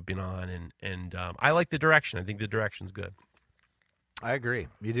guests who've been on, and I like the direction. I think the direction's good. I agree.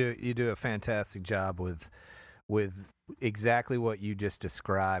 You do a fantastic job with exactly what you just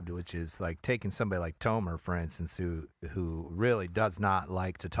described, which is like taking somebody like Tomer, for instance, who really does not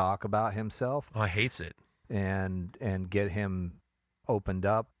like to talk about himself. Oh, hates it. And get him opened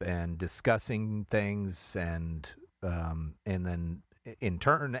up and discussing things, and then in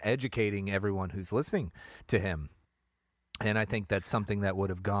turn educating everyone who's listening to him. And I think that's something that would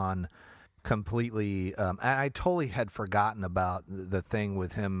have gone completely, I totally had forgotten about the thing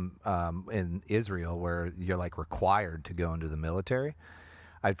with him in Israel where you're like required to go into the military.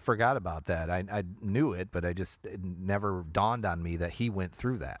 I forgot about that. I knew it, but it never dawned on me that he went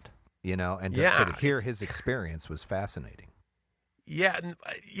through that, and to hear his experience was fascinating. Yeah,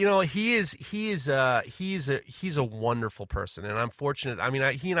 he's a wonderful person, and I'm fortunate. I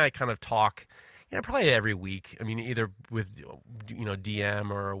mean, he and I kind of talk, probably every week. I mean, either with DM,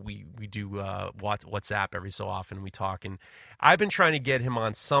 or we do WhatsApp every so often. We talk, and I've been trying to get him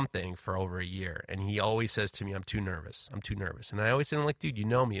on something for over a year, and he always says to me, "I'm too nervous. And I always say, "I'm like, dude, you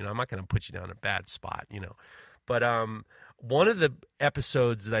know me, I'm not going to put you down a bad spot, But one of the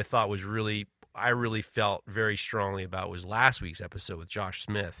episodes that I thought was I really felt very strongly about was last week's episode with Josh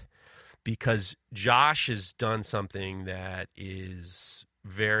Smith, because Josh has done something that is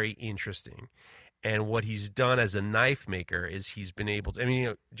very interesting. And what he's done as a knife maker is he's been able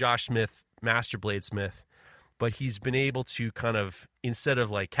to, Josh Smith, Master Bladesmith, but he's been able to kind of, instead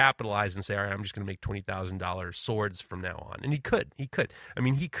of like capitalize and say, all right, I'm just going to make $20,000 swords from now on. And he could. I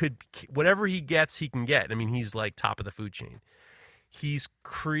mean, he could, whatever he gets, he can get. I mean, he's like top of the food chain. He's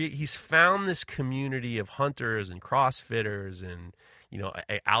found this community of hunters and CrossFitters and,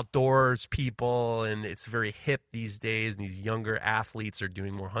 outdoors people, and it's very hip these days, and these younger athletes are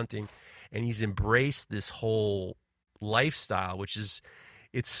doing more hunting. And he's embraced this whole lifestyle, which is,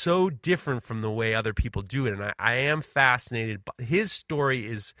 it's so different from the way other people do it. And I am fascinated. His story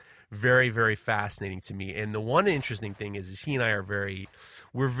is very, very fascinating to me. And the one interesting thing is he and I are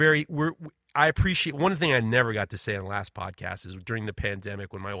I appreciate, one thing I never got to say on the last podcast is during the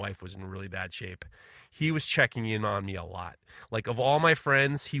pandemic when my wife was in really bad shape, he was checking in on me a lot. Like, of all my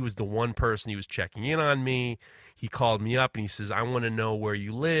friends, he was the one person he was checking in on me. He called me up and he says, I want to know where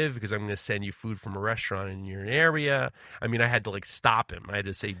you live because I'm going to send you food from a restaurant in your area. I mean, I had to like stop him. I had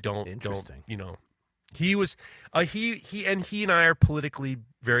to say, don't, He was, he and I are politically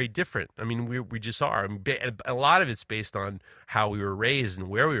very different. I mean, we just are. I mean, a lot of it's based on how we were raised and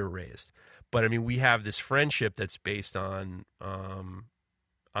where we were raised. But I mean, we have this friendship that's based on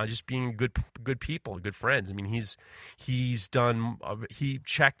just being good people, good friends. I mean, he's done. He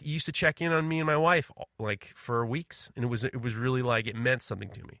used to check in on me and my wife like for weeks, and it was really like it meant something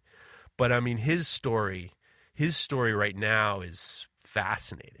to me. But I mean, his story right now is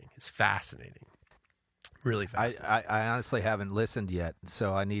fascinating. It's fascinating, really fascinating. I honestly haven't listened yet,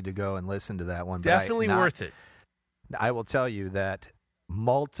 so I need to go and listen to that one. Definitely worth it. I will tell you that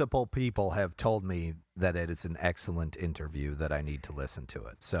multiple people have told me that it is an excellent interview, that I need to listen to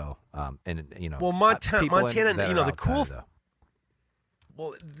it. So, and you know, well, Montana, you know, the cool.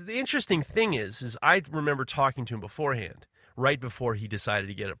 Well, the interesting thing is I remember talking to him beforehand, right before he decided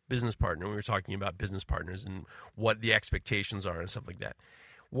to get a business partner. We were talking about business partners and what the expectations are and stuff like that.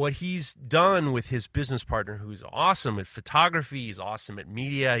 What he's done with his business partner, who's awesome at photography, he's awesome at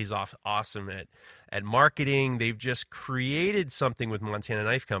media, he's awesome at marketing. They've just created something with Montana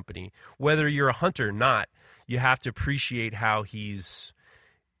Knife Company. Whether you're a hunter or not, you have to appreciate how he's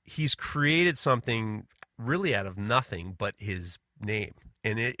created something really out of nothing but his name.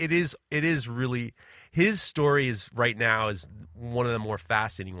 And it is really, his story is right now is one of the more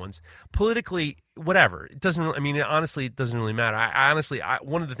fascinating ones. Politically, whatever, it doesn't. I mean, honestly, it doesn't really matter. I honestly,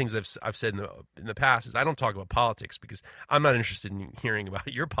 one of the things I've said in the past is I don't talk about politics because I'm not interested in hearing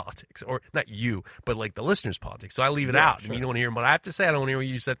about your politics, or not you, but like the listeners' politics. So I leave it out. Sure. I mean, you don't want to hear what I have to say. I don't want to hear what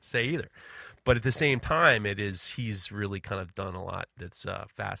you have to say either. But at the same time, he's really kind of done a lot that's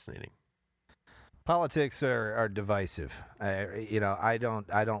fascinating. Politics are divisive. I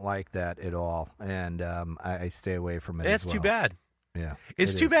don't like that at all, and I stay away from it. That's as well. Too bad. Yeah,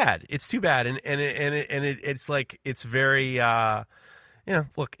 it's too bad. It's too bad, and it's like it's very.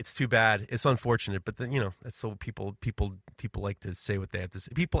 Look, it's too bad. It's unfortunate, but that's so people like to say what they have to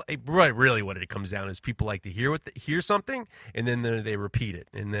say. People, really, what it comes down is people like to hear something, and then they repeat it,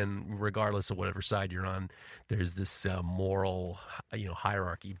 and then regardless of whatever side you're on, there's this moral,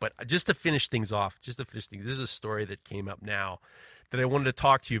 hierarchy. But just to finish things off, this is a story that came up now that I wanted to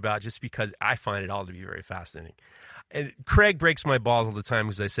talk to you about, just because I find it all to be very fascinating. And Craig breaks my balls all the time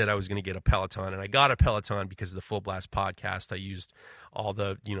because I said I was going to get a Peloton, and I got a Peloton because of the Full Blast podcast. I used all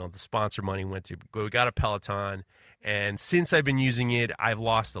the sponsor money went to go. Got a Peloton, and since I've been using it, I've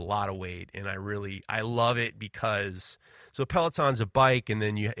lost a lot of weight, and I love it because Peloton's a bike, and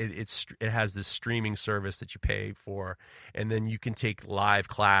then it has this streaming service that you pay for, and then you can take live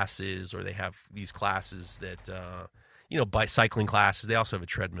classes, or they have these classes that bicycling classes. They also have a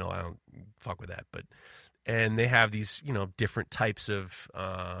treadmill. I don't fuck with that, but. And they have these, different types of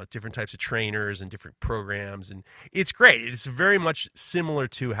trainers and different programs, and it's great. It's very much similar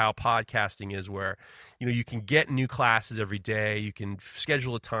to how podcasting is, where you can get new classes every day. You can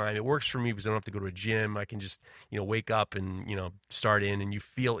schedule a time. It works for me because I don't have to go to a gym. I can just wake up and start in, and you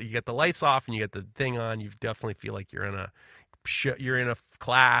get the lights off and you get the thing on. You definitely feel like you're in a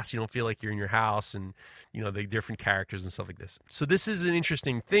class. You don't feel like you're in your house, and the different characters and stuff like this. So this is an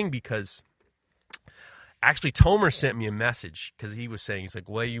interesting thing because. Actually, Tomer sent me a message because he was saying, he's like,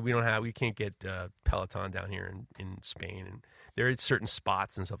 well, we can't get Peloton down here in Spain, and there are certain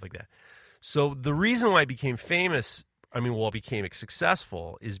spots and stuff like that. So the reason why it became famous, it became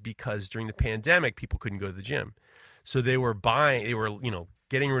successful, is because during the pandemic, people couldn't go to the gym. So they were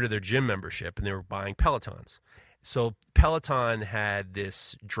getting rid of their gym membership, and they were buying Pelotons. So Peloton had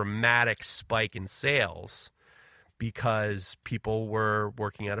this dramatic spike in sales because people were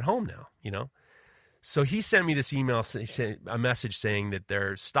working out at home now, So he sent me this email, a message saying that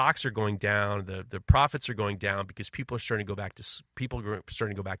their stocks are going down, the profits are going down because people are starting to go back to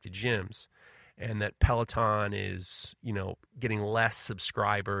gyms, and that Peloton is getting less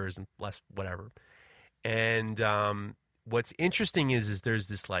subscribers and less whatever. And what's interesting is there are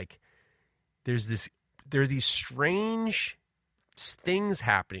these strange things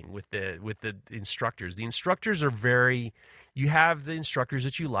happening with the instructors. The instructors are you have the instructors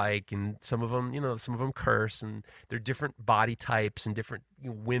that you like, and some of them curse, and they're different body types and different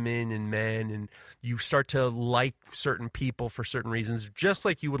women and men, and you start to like certain people for certain reasons, just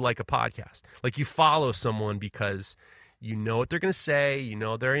like you would like a podcast. Like you follow someone because you know what they're going to say,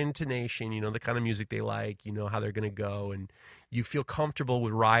 their intonation, the kind of music they like, how they're going to go, and you feel comfortable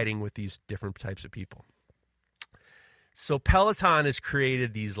with riding with these different types of people. So Peloton has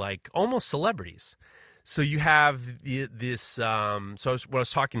created these like almost celebrities. So you have this. When I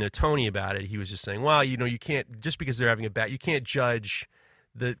was talking to Tony about it, he was just saying, well, you can't, just because they're having you can't judge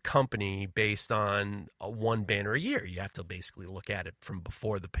the company based on one banner a year. You have to basically look at it from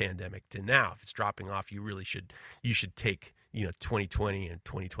before the pandemic to now. If it's dropping off, you should take 2020 and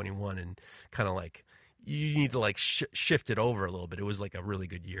 2021 and kind of like you need to like shift it over a little bit. It was like a really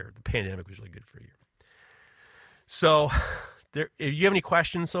good year. The pandemic was really good for a year. So, do you have any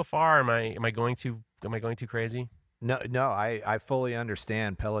questions so far? Am I going too crazy? No, I fully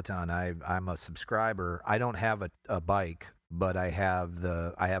understand Peloton. I'm a subscriber. I don't have a bike, but I have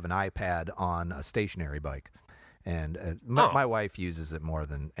an iPad on a stationary bike, and my wife uses it more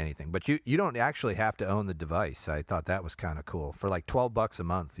than anything. But you don't actually have to own the device. I thought that was kind of cool. For like $12 a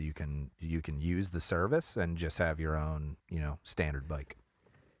month, you can use the service and just have your own standard bike.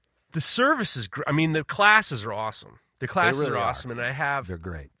 The service is great. I mean, the classes are awesome. The classes really are awesome, and they're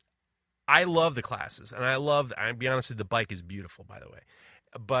great. I love the classes, and I'll be honest with you, the bike is beautiful, by the way.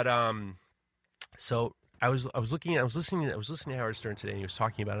 But so I was listening to Howard Stern today, and he was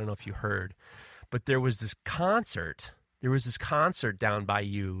talking about, I don't know if you heard, but there was this concert down by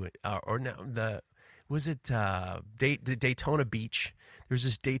you, Daytona Beach? There was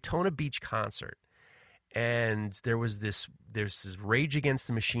this Daytona Beach concert, and there's this Rage Against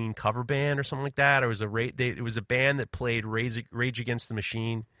the Machine cover band or something like that, or it was a band that played Rage Against the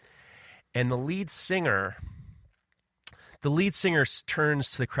Machine. And the lead singer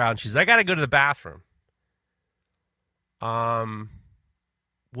turns to the crowd and she's like, I got to go to the bathroom.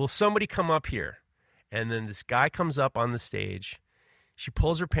 Will somebody come up here? And then this guy comes up on the stage. She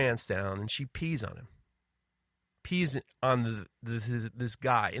pulls her pants down and she pees on him. Pees on this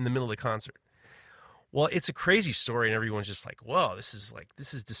guy in the middle of the concert. Well, it's a crazy story, and everyone's just like, whoa, this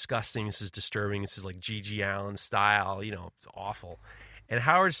is disgusting. This is disturbing. This is like G.G. Allen style. It's awful. And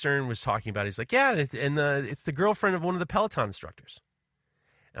Howard Stern was talking about it. He's like, yeah, it's the girlfriend of one of the Peloton instructors.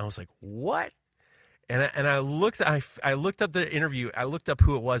 And I was like, what? And I looked up the interview. I looked up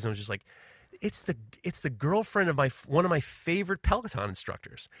who it was, and I was just like, it's the girlfriend of one of my favorite Peloton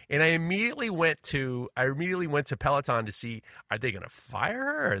instructors. And I immediately went to Peloton to see, are they going to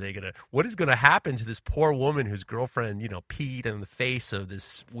fire her? What is going to happen to this poor woman whose girlfriend peed in the face of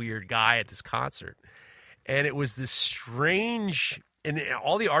this weird guy at this concert? And it was this strange. And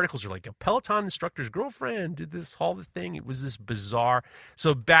all the articles are like, a Peloton instructor's girlfriend did this whole thing. It was this bizarre.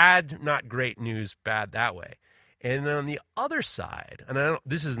 So bad, not great news, bad that way. And then on the other side, and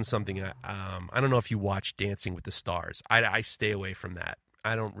this isn't something I don't know if you watch Dancing with the Stars. I stay away from that.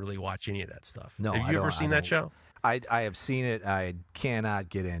 I don't really watch any of that stuff. No, have you ever seen that show? I have seen it. I cannot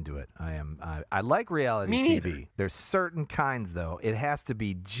get into it. I like reality Me TV. neither. There's certain kinds though. It has to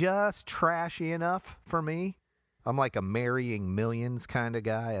be just trashy enough for me. I'm like a Marrying Millions kind of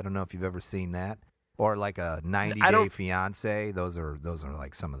guy. I don't know if you've ever seen that, or like a 90 Day Fiance. Those are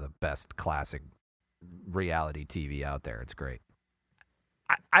like some of the best classic reality TV out there. It's great.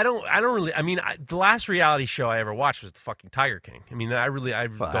 I don't really. I mean, the last reality show I ever watched was the fucking Tiger King. I mean, don't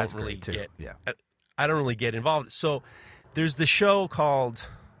really get. Yeah. I don't really get involved. So there's the show called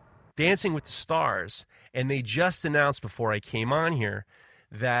Dancing with the Stars, and they just announced before I came on here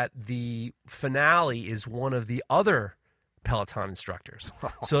that the finale is one of the other Peloton instructors.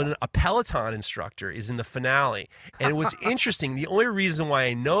 So a Peloton instructor is in the finale. And it was interesting. The only reason why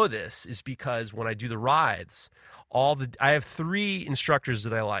I know this is because when I do the rides, I have 3 instructors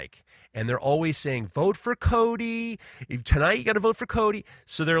that I like. And they're always saying, vote for Cody. Tonight you got to vote for Cody.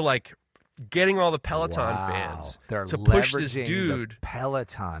 So they're like getting all the Peloton fans to push this dude. The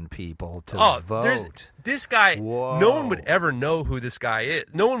Peloton people to vote. This guy, Whoa. No one would ever know who this guy is.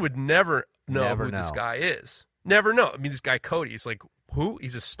 No one would never know who this guy is. Never know. I mean, this guy Cody, he's like, who?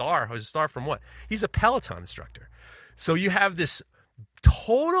 He's a star. He's a star from what? He's a Peloton instructor. So you have this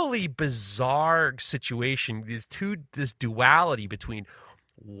totally bizarre situation, this duality between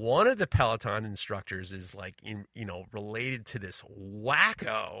one of the Peloton instructors is like, related to this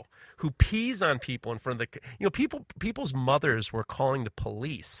wacko who pees on people in front of people's mothers were calling the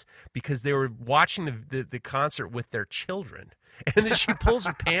police because they were watching the concert with their children. And then she pulls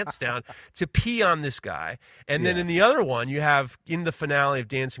her pants down to pee on this guy. And then in the other one, you have in the finale of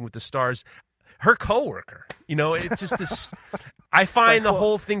Dancing with the Stars, her coworker. It's just this. I find the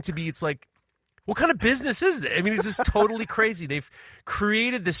whole thing to be, it's like, what kind of business is this? I mean, it's just totally crazy. They've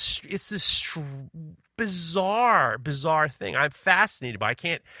created this. It's this bizarre thing. I'm fascinated by.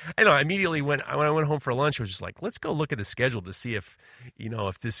 I immediately when I went home for lunch, I was just like, let's go look at the schedule to see if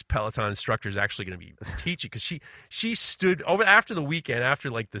this Peloton instructor is actually going to be teaching. Because she stood over after the weekend, after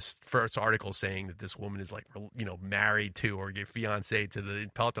like this first article saying that this woman is like married to or get fiance to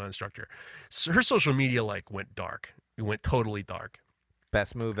the Peloton instructor. So her social media like went dark. It went totally dark.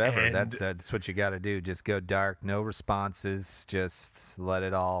 Best move ever. And that's what you got to do. Just go dark. No responses. Just let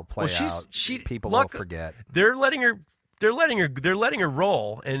it all play out. People will forget. They're letting her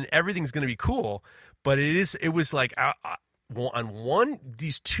roll, and everything's going to be cool. But it was like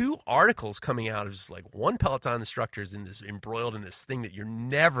these two articles coming out of just like one Peloton instructor is embroiled in this thing that you're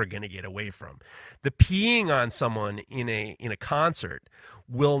never going to get away from. The peeing on someone in a concert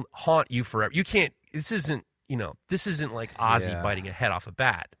will haunt you forever. You can't. This isn't like Ozzy biting a head off a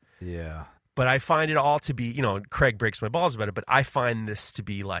bat. Yeah. But I find it all to be, Craig breaks my balls about it, but I find this to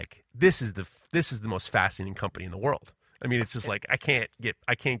be like, this is the most fascinating company in the world. I mean, it's just like I can't get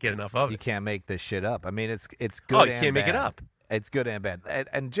enough of it. You can't make this shit up. I mean, it's good. Oh, you can't make it up. It's good and bad.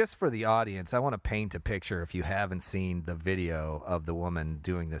 And just for the audience, I want to paint a picture. If you haven't seen the video of the woman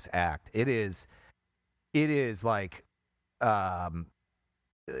doing this act, it is like,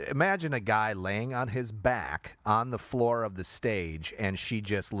 imagine a guy laying on his back on the floor of the stage, and she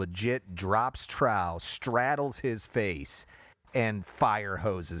just legit drops trowel, straddles his face, and fire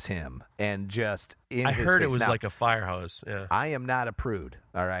hoses him, and just in his face. I heard it was like a fire hose. Yeah. I am not a prude.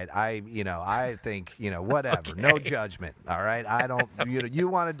 All right. I think, whatever. Okay. No judgment. All right. I don't, you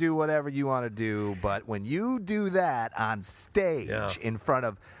want to do whatever you want to do. But when you do that on stage in front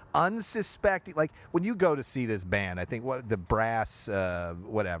of unsuspecting, like when you go to see this band, I think the brass,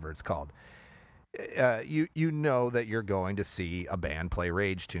 whatever it's called, you know that you're going to see a band play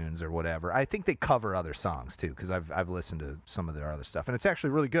Rage tunes or whatever. I think they cover other songs too, because I've listened to some of their other stuff, and it's actually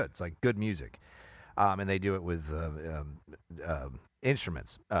really good. It's like good music, and they do it with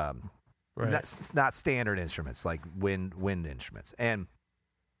instruments, not standard instruments like wind instruments and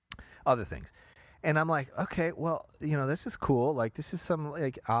other things. And I'm like, okay, well, this is cool. Like, this is some,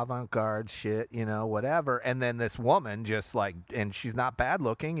 like, avant-garde shit, whatever. And then this woman just, like, and she's not bad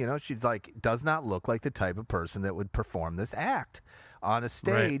looking, she's, like, does not look like the type of person that would perform this act on a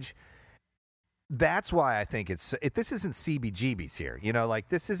stage. Right. That's why I think this isn't CBGB's here. Like,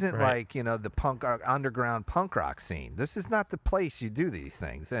 this isn't, like, the underground punk rock scene. This is not the place you do these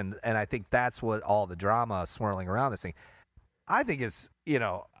things. And I think that's what all the drama swirling around this thing. I think it's,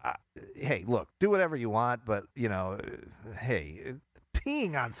 hey, look, do whatever you want, but, hey,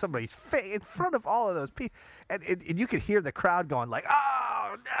 peeing on somebody's face in front of all of those people. And you could hear the crowd going like,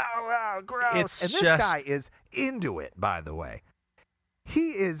 oh, no, oh, gross. This guy is into it, by the way. He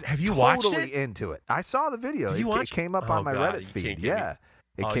is totally into it. I saw the video. It came up on my Reddit feed. Yeah.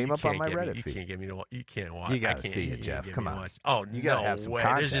 It came up on my Reddit feed. You can't get me to watch. You can't watch. You got to see it, Jeff. Come on. Oh, you got to have some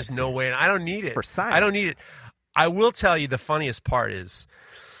context. There's just no way. I don't need it. For science. I don't need it. I will tell you the funniest part is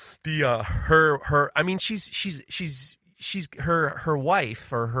her. I mean, she's her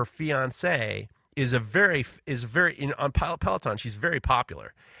wife or her fiance is very on Peloton. She's very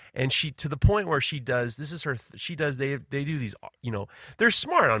popular, and she to the point where she does. This is her. She does. They do these. They're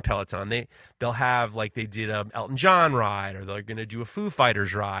smart on Peloton. They'll have like they did a Elton John ride, or they're going to do a Foo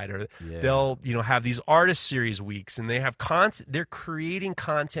Fighters ride, or they'll have these artist series weeks, and they have They're creating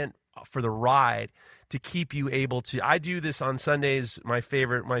content for the ride to keep you able to. I do this on Sundays. My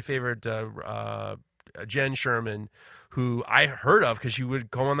favorite Jen Sherman, who I heard of because she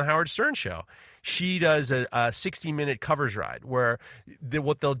would go on the Howard Stern show. She does a 60-minute covers ride where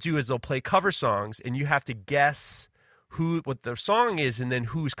what they'll do is they'll play cover songs, and you have to guess what the song is and then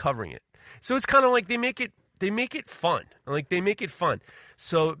who's covering it. So it's kind of like they make it fun. Like they make it fun.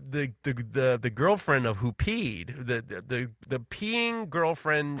 So the girlfriend of who peed, the peeing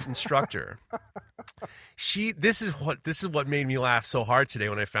girlfriend instructor, this is what made me laugh so hard today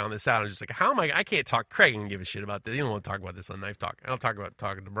when I found this out. I was just like, how am I can't talk. Craig can give a shit about this. You don't want to talk about this on Knife Talk. I don't talk about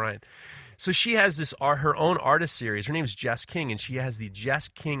talking to Brian. So she has her own artist series. Her name is Jess King, and she has the Jess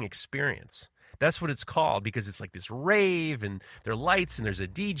King Experience. That's what it's called because it's like this rave and there are lights and there's a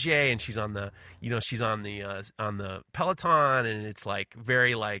DJ and she's on the on the Peloton, and it's like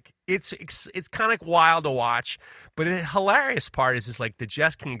very like it's kind of wild to watch, but the hilarious part is like the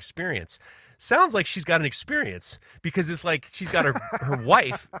Jess King Experience. Sounds like she's got an experience because it's like she's got her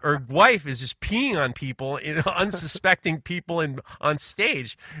wife. Her wife is just peeing on people, unsuspecting people on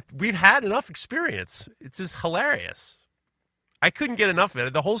stage. We've had enough experience. It's just hilarious. I couldn't get enough of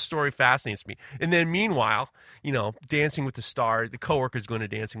it. The whole story fascinates me. And then meanwhile, Dancing with the Stars, the coworker's going to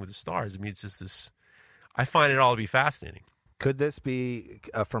Dancing with the Stars. I mean, it's just this. I find it all to be fascinating. Could this be,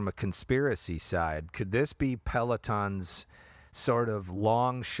 from a conspiracy side, could this be Peloton's sort of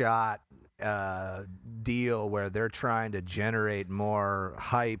long shot deal where they're trying to generate more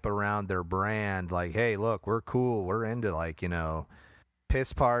hype around their brand? Like, hey, look, we're cool. We're into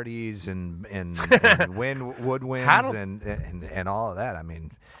piss parties and woodwinds and all of that. I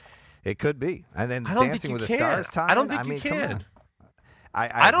mean, it could be. And then Dancing with the Stars time. I don't think you can. Come on.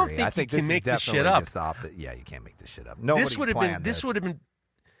 I don't think think you can make this shit up. Yeah, you can't make this shit up. Nobody planned this. This would have been.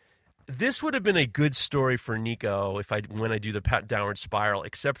 This would have been a good story for Nico when I do the downward spiral,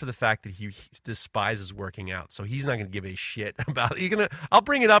 except for the fact that he despises working out, so he's not going to give a shit about. I'll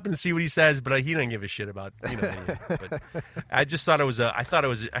bring it up and see what he says, but he doesn't give a shit about But I just thought it was. I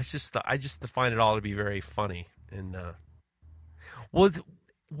just find it all to be very funny. And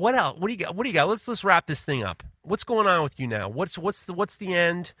what else? What do you got? Let's wrap this thing up. What's going on with you now? What's the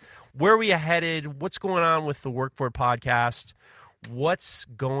end? Where are we headed? What's going on with the Work For It podcast? What's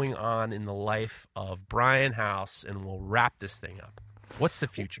going on in the life of Brian House? And we'll wrap this thing up. What's the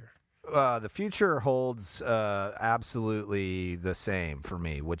future? The future holds absolutely the same for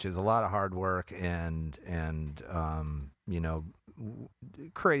me, which is a lot of hard work and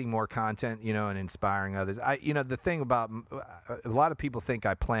creating more content, and inspiring others. The thing about a lot of people think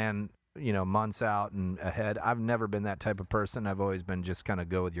I plan, months out and ahead. I've never been that type of person. I've always been just kind of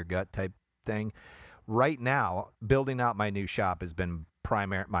go with your gut type thing. Right now, building out my new shop has been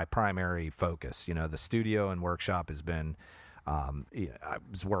my primary focus. The studio and workshop has been. I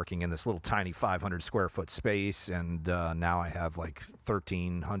was working in this little tiny 500 square foot space, and now I have like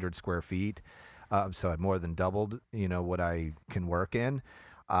 1,300 square feet. So I've more than doubled, what I can work in.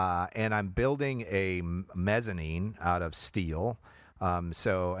 And I'm building a mezzanine out of steel.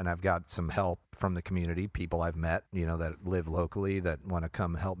 And I've got some help from the community, people I've met, that live locally that want to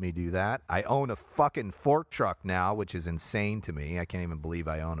come help me do that. I own a fucking fork truck now, which is insane to me. I can't even believe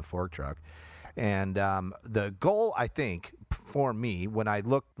I own a fork truck. And the goal, I think, for me, when I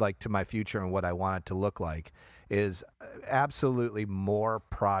look to my future and what I want it to look like, is absolutely more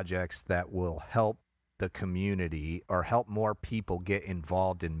projects that will help the community or help more people get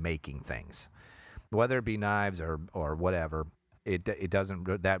involved in making things, whether it be knives or whatever. It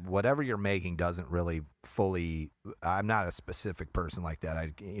doesn't, that whatever you're making doesn't really fully. I'm not a specific person like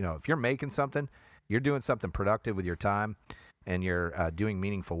that. If you're making something, you're doing something productive with your time, and you're doing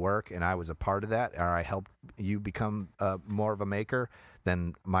meaningful work, and I was a part of that, or I helped you become more of a maker,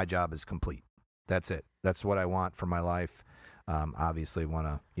 then my job is complete. That's it. That's what I want for my life. Obviously want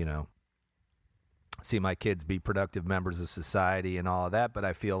to, see my kids be productive members of society and all of that, but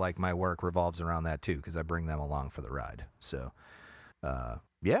I feel like my work revolves around that too, because I bring them along for the ride. So,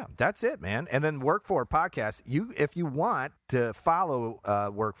 yeah, that's it, man. And then Work For It podcast. If you want to follow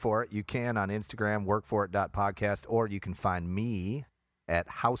Work For It, you can on Instagram, workforit.podcast, or you can find me at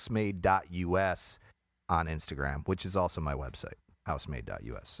housemade.us on Instagram, which is also my website,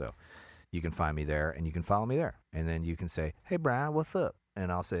 housemade.us. So you can find me there, and you can follow me there. And then you can say, hey, Brian, what's up?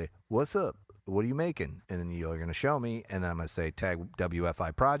 And I'll say, what's up? What are you making? And then you're going to show me, and then I'm going to say tag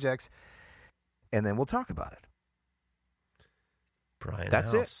WFI Projects, and then we'll talk about it. Brian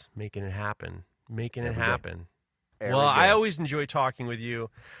That's House, making it happen. Making it happen. Every Well, day. I always enjoy talking with you.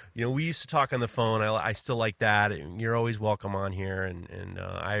 We used to talk on the phone. I still like that. You're always welcome on here, and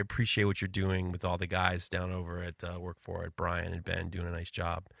I appreciate what you're doing with all the guys down over at Work For It. Brian and Ben doing a nice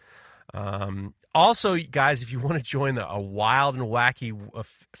job. Also, guys, if you want to join a wild and wacky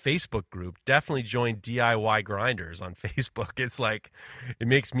Facebook group, definitely join DIY Grinders on Facebook. It's like, it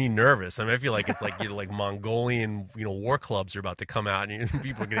makes me nervous. I feel like it's like like Mongolian, war clubs are about to come out, and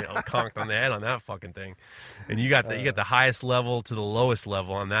people get conked on the head on that fucking thing. And you got the highest level to the lowest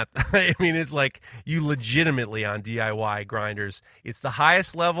level on that. It's like you legitimately on DIY Grinders. It's the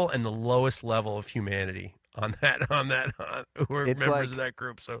highest level and the lowest level of humanity. On who are it's members of that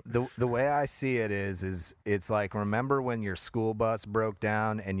group. So the way I see it is it's like, remember when your school bus broke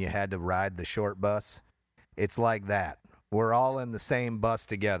down and you had to ride the short bus? It's like that. We're all in the same bus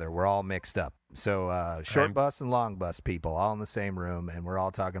together. We're all mixed up. So short bus and long bus people all in the same room, and we're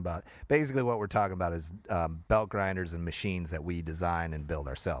all talking about, basically what we're talking about is belt grinders and machines that we design and build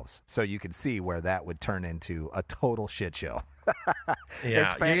ourselves. So you can see where that would turn into a total shit show.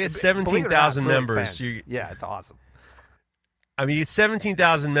 Yeah, you get 17,000 members. Yeah, it's awesome. It's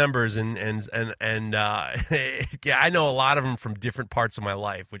 17,000 members, and yeah, I know a lot of them from different parts of my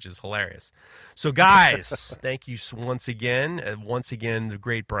life, which is hilarious. So, guys, thank you once again. The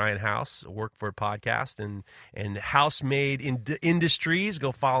great Brian House, Work For It podcast, and Housemade Industries.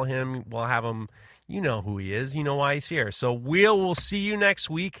 Go follow him. We'll have him. You know who he is. You know why he's here. So we'll see you next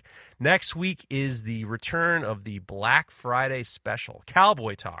week. Next week is the return of the Black Friday special,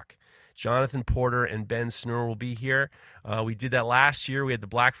 Cowboy Talk. Jonathan Porter and Ben Snur will be here. We did that last year. We had the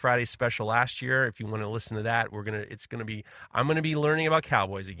Black Friday special last year. If you want to listen to that, I'm gonna be learning about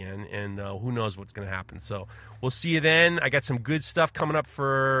cowboys again, and who knows what's gonna happen. So we'll see you then. I got some good stuff coming up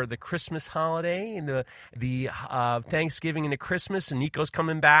for the Christmas holiday and the Thanksgiving into Christmas. And Nico's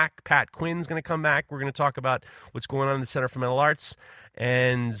coming back. Pat Quinn's gonna come back. We're gonna talk about what's going on in the Center for Mental Arts.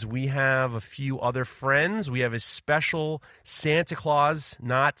 And we have a few other friends. We have a special Santa Claus,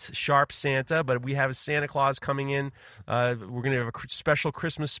 not Sharp Santa, but we have a Santa Claus coming in. We're going to have a special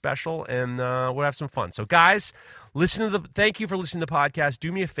Christmas special, and we'll have some fun. So, guys, thank you for listening to the podcast.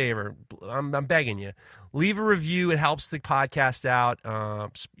 Do me a favor. I'm begging you. Leave a review. It helps the podcast out.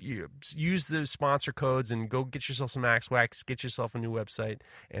 Use the sponsor codes and go get yourself some Axe Wax. Get yourself a new website,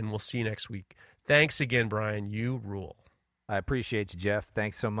 and we'll see you next week. Thanks again, Brian. You rule. I appreciate you, Jeff.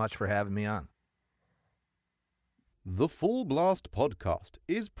 Thanks so much for having me on. The Full Blast podcast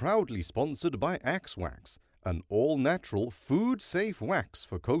is proudly sponsored by Axe Wax, an all-natural, food-safe wax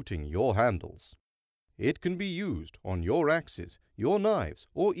for coating your handles. It can be used on your axes, your knives,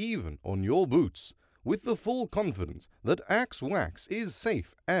 or even on your boots, with the full confidence that Axe Wax is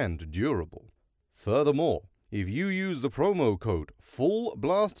safe and durable. Furthermore, if you use the promo code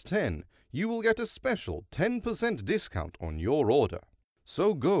FULLBLAST10, you will get a special 10% discount on your order.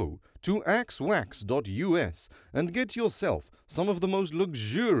 So go to axewax.us and get yourself some of the most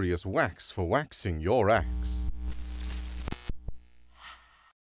luxurious wax for waxing your axe.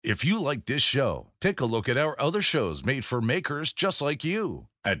 If you like this show, take a look at our other shows made for makers just like you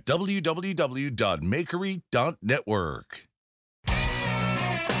at www.makery.network.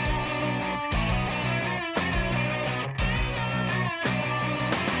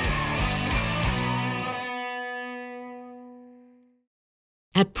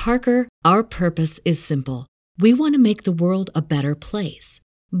 At Parker, our purpose is simple. We want to make the world a better place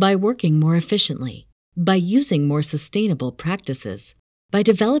by working more efficiently, by using more sustainable practices, by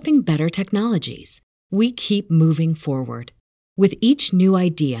developing better technologies. We keep moving forward. With each new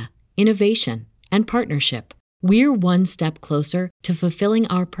idea, innovation, and partnership, we're one step closer to fulfilling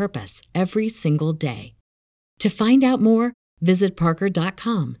our purpose every single day. To find out more, visit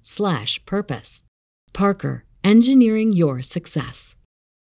parker.com/purpose. Parker, engineering your success.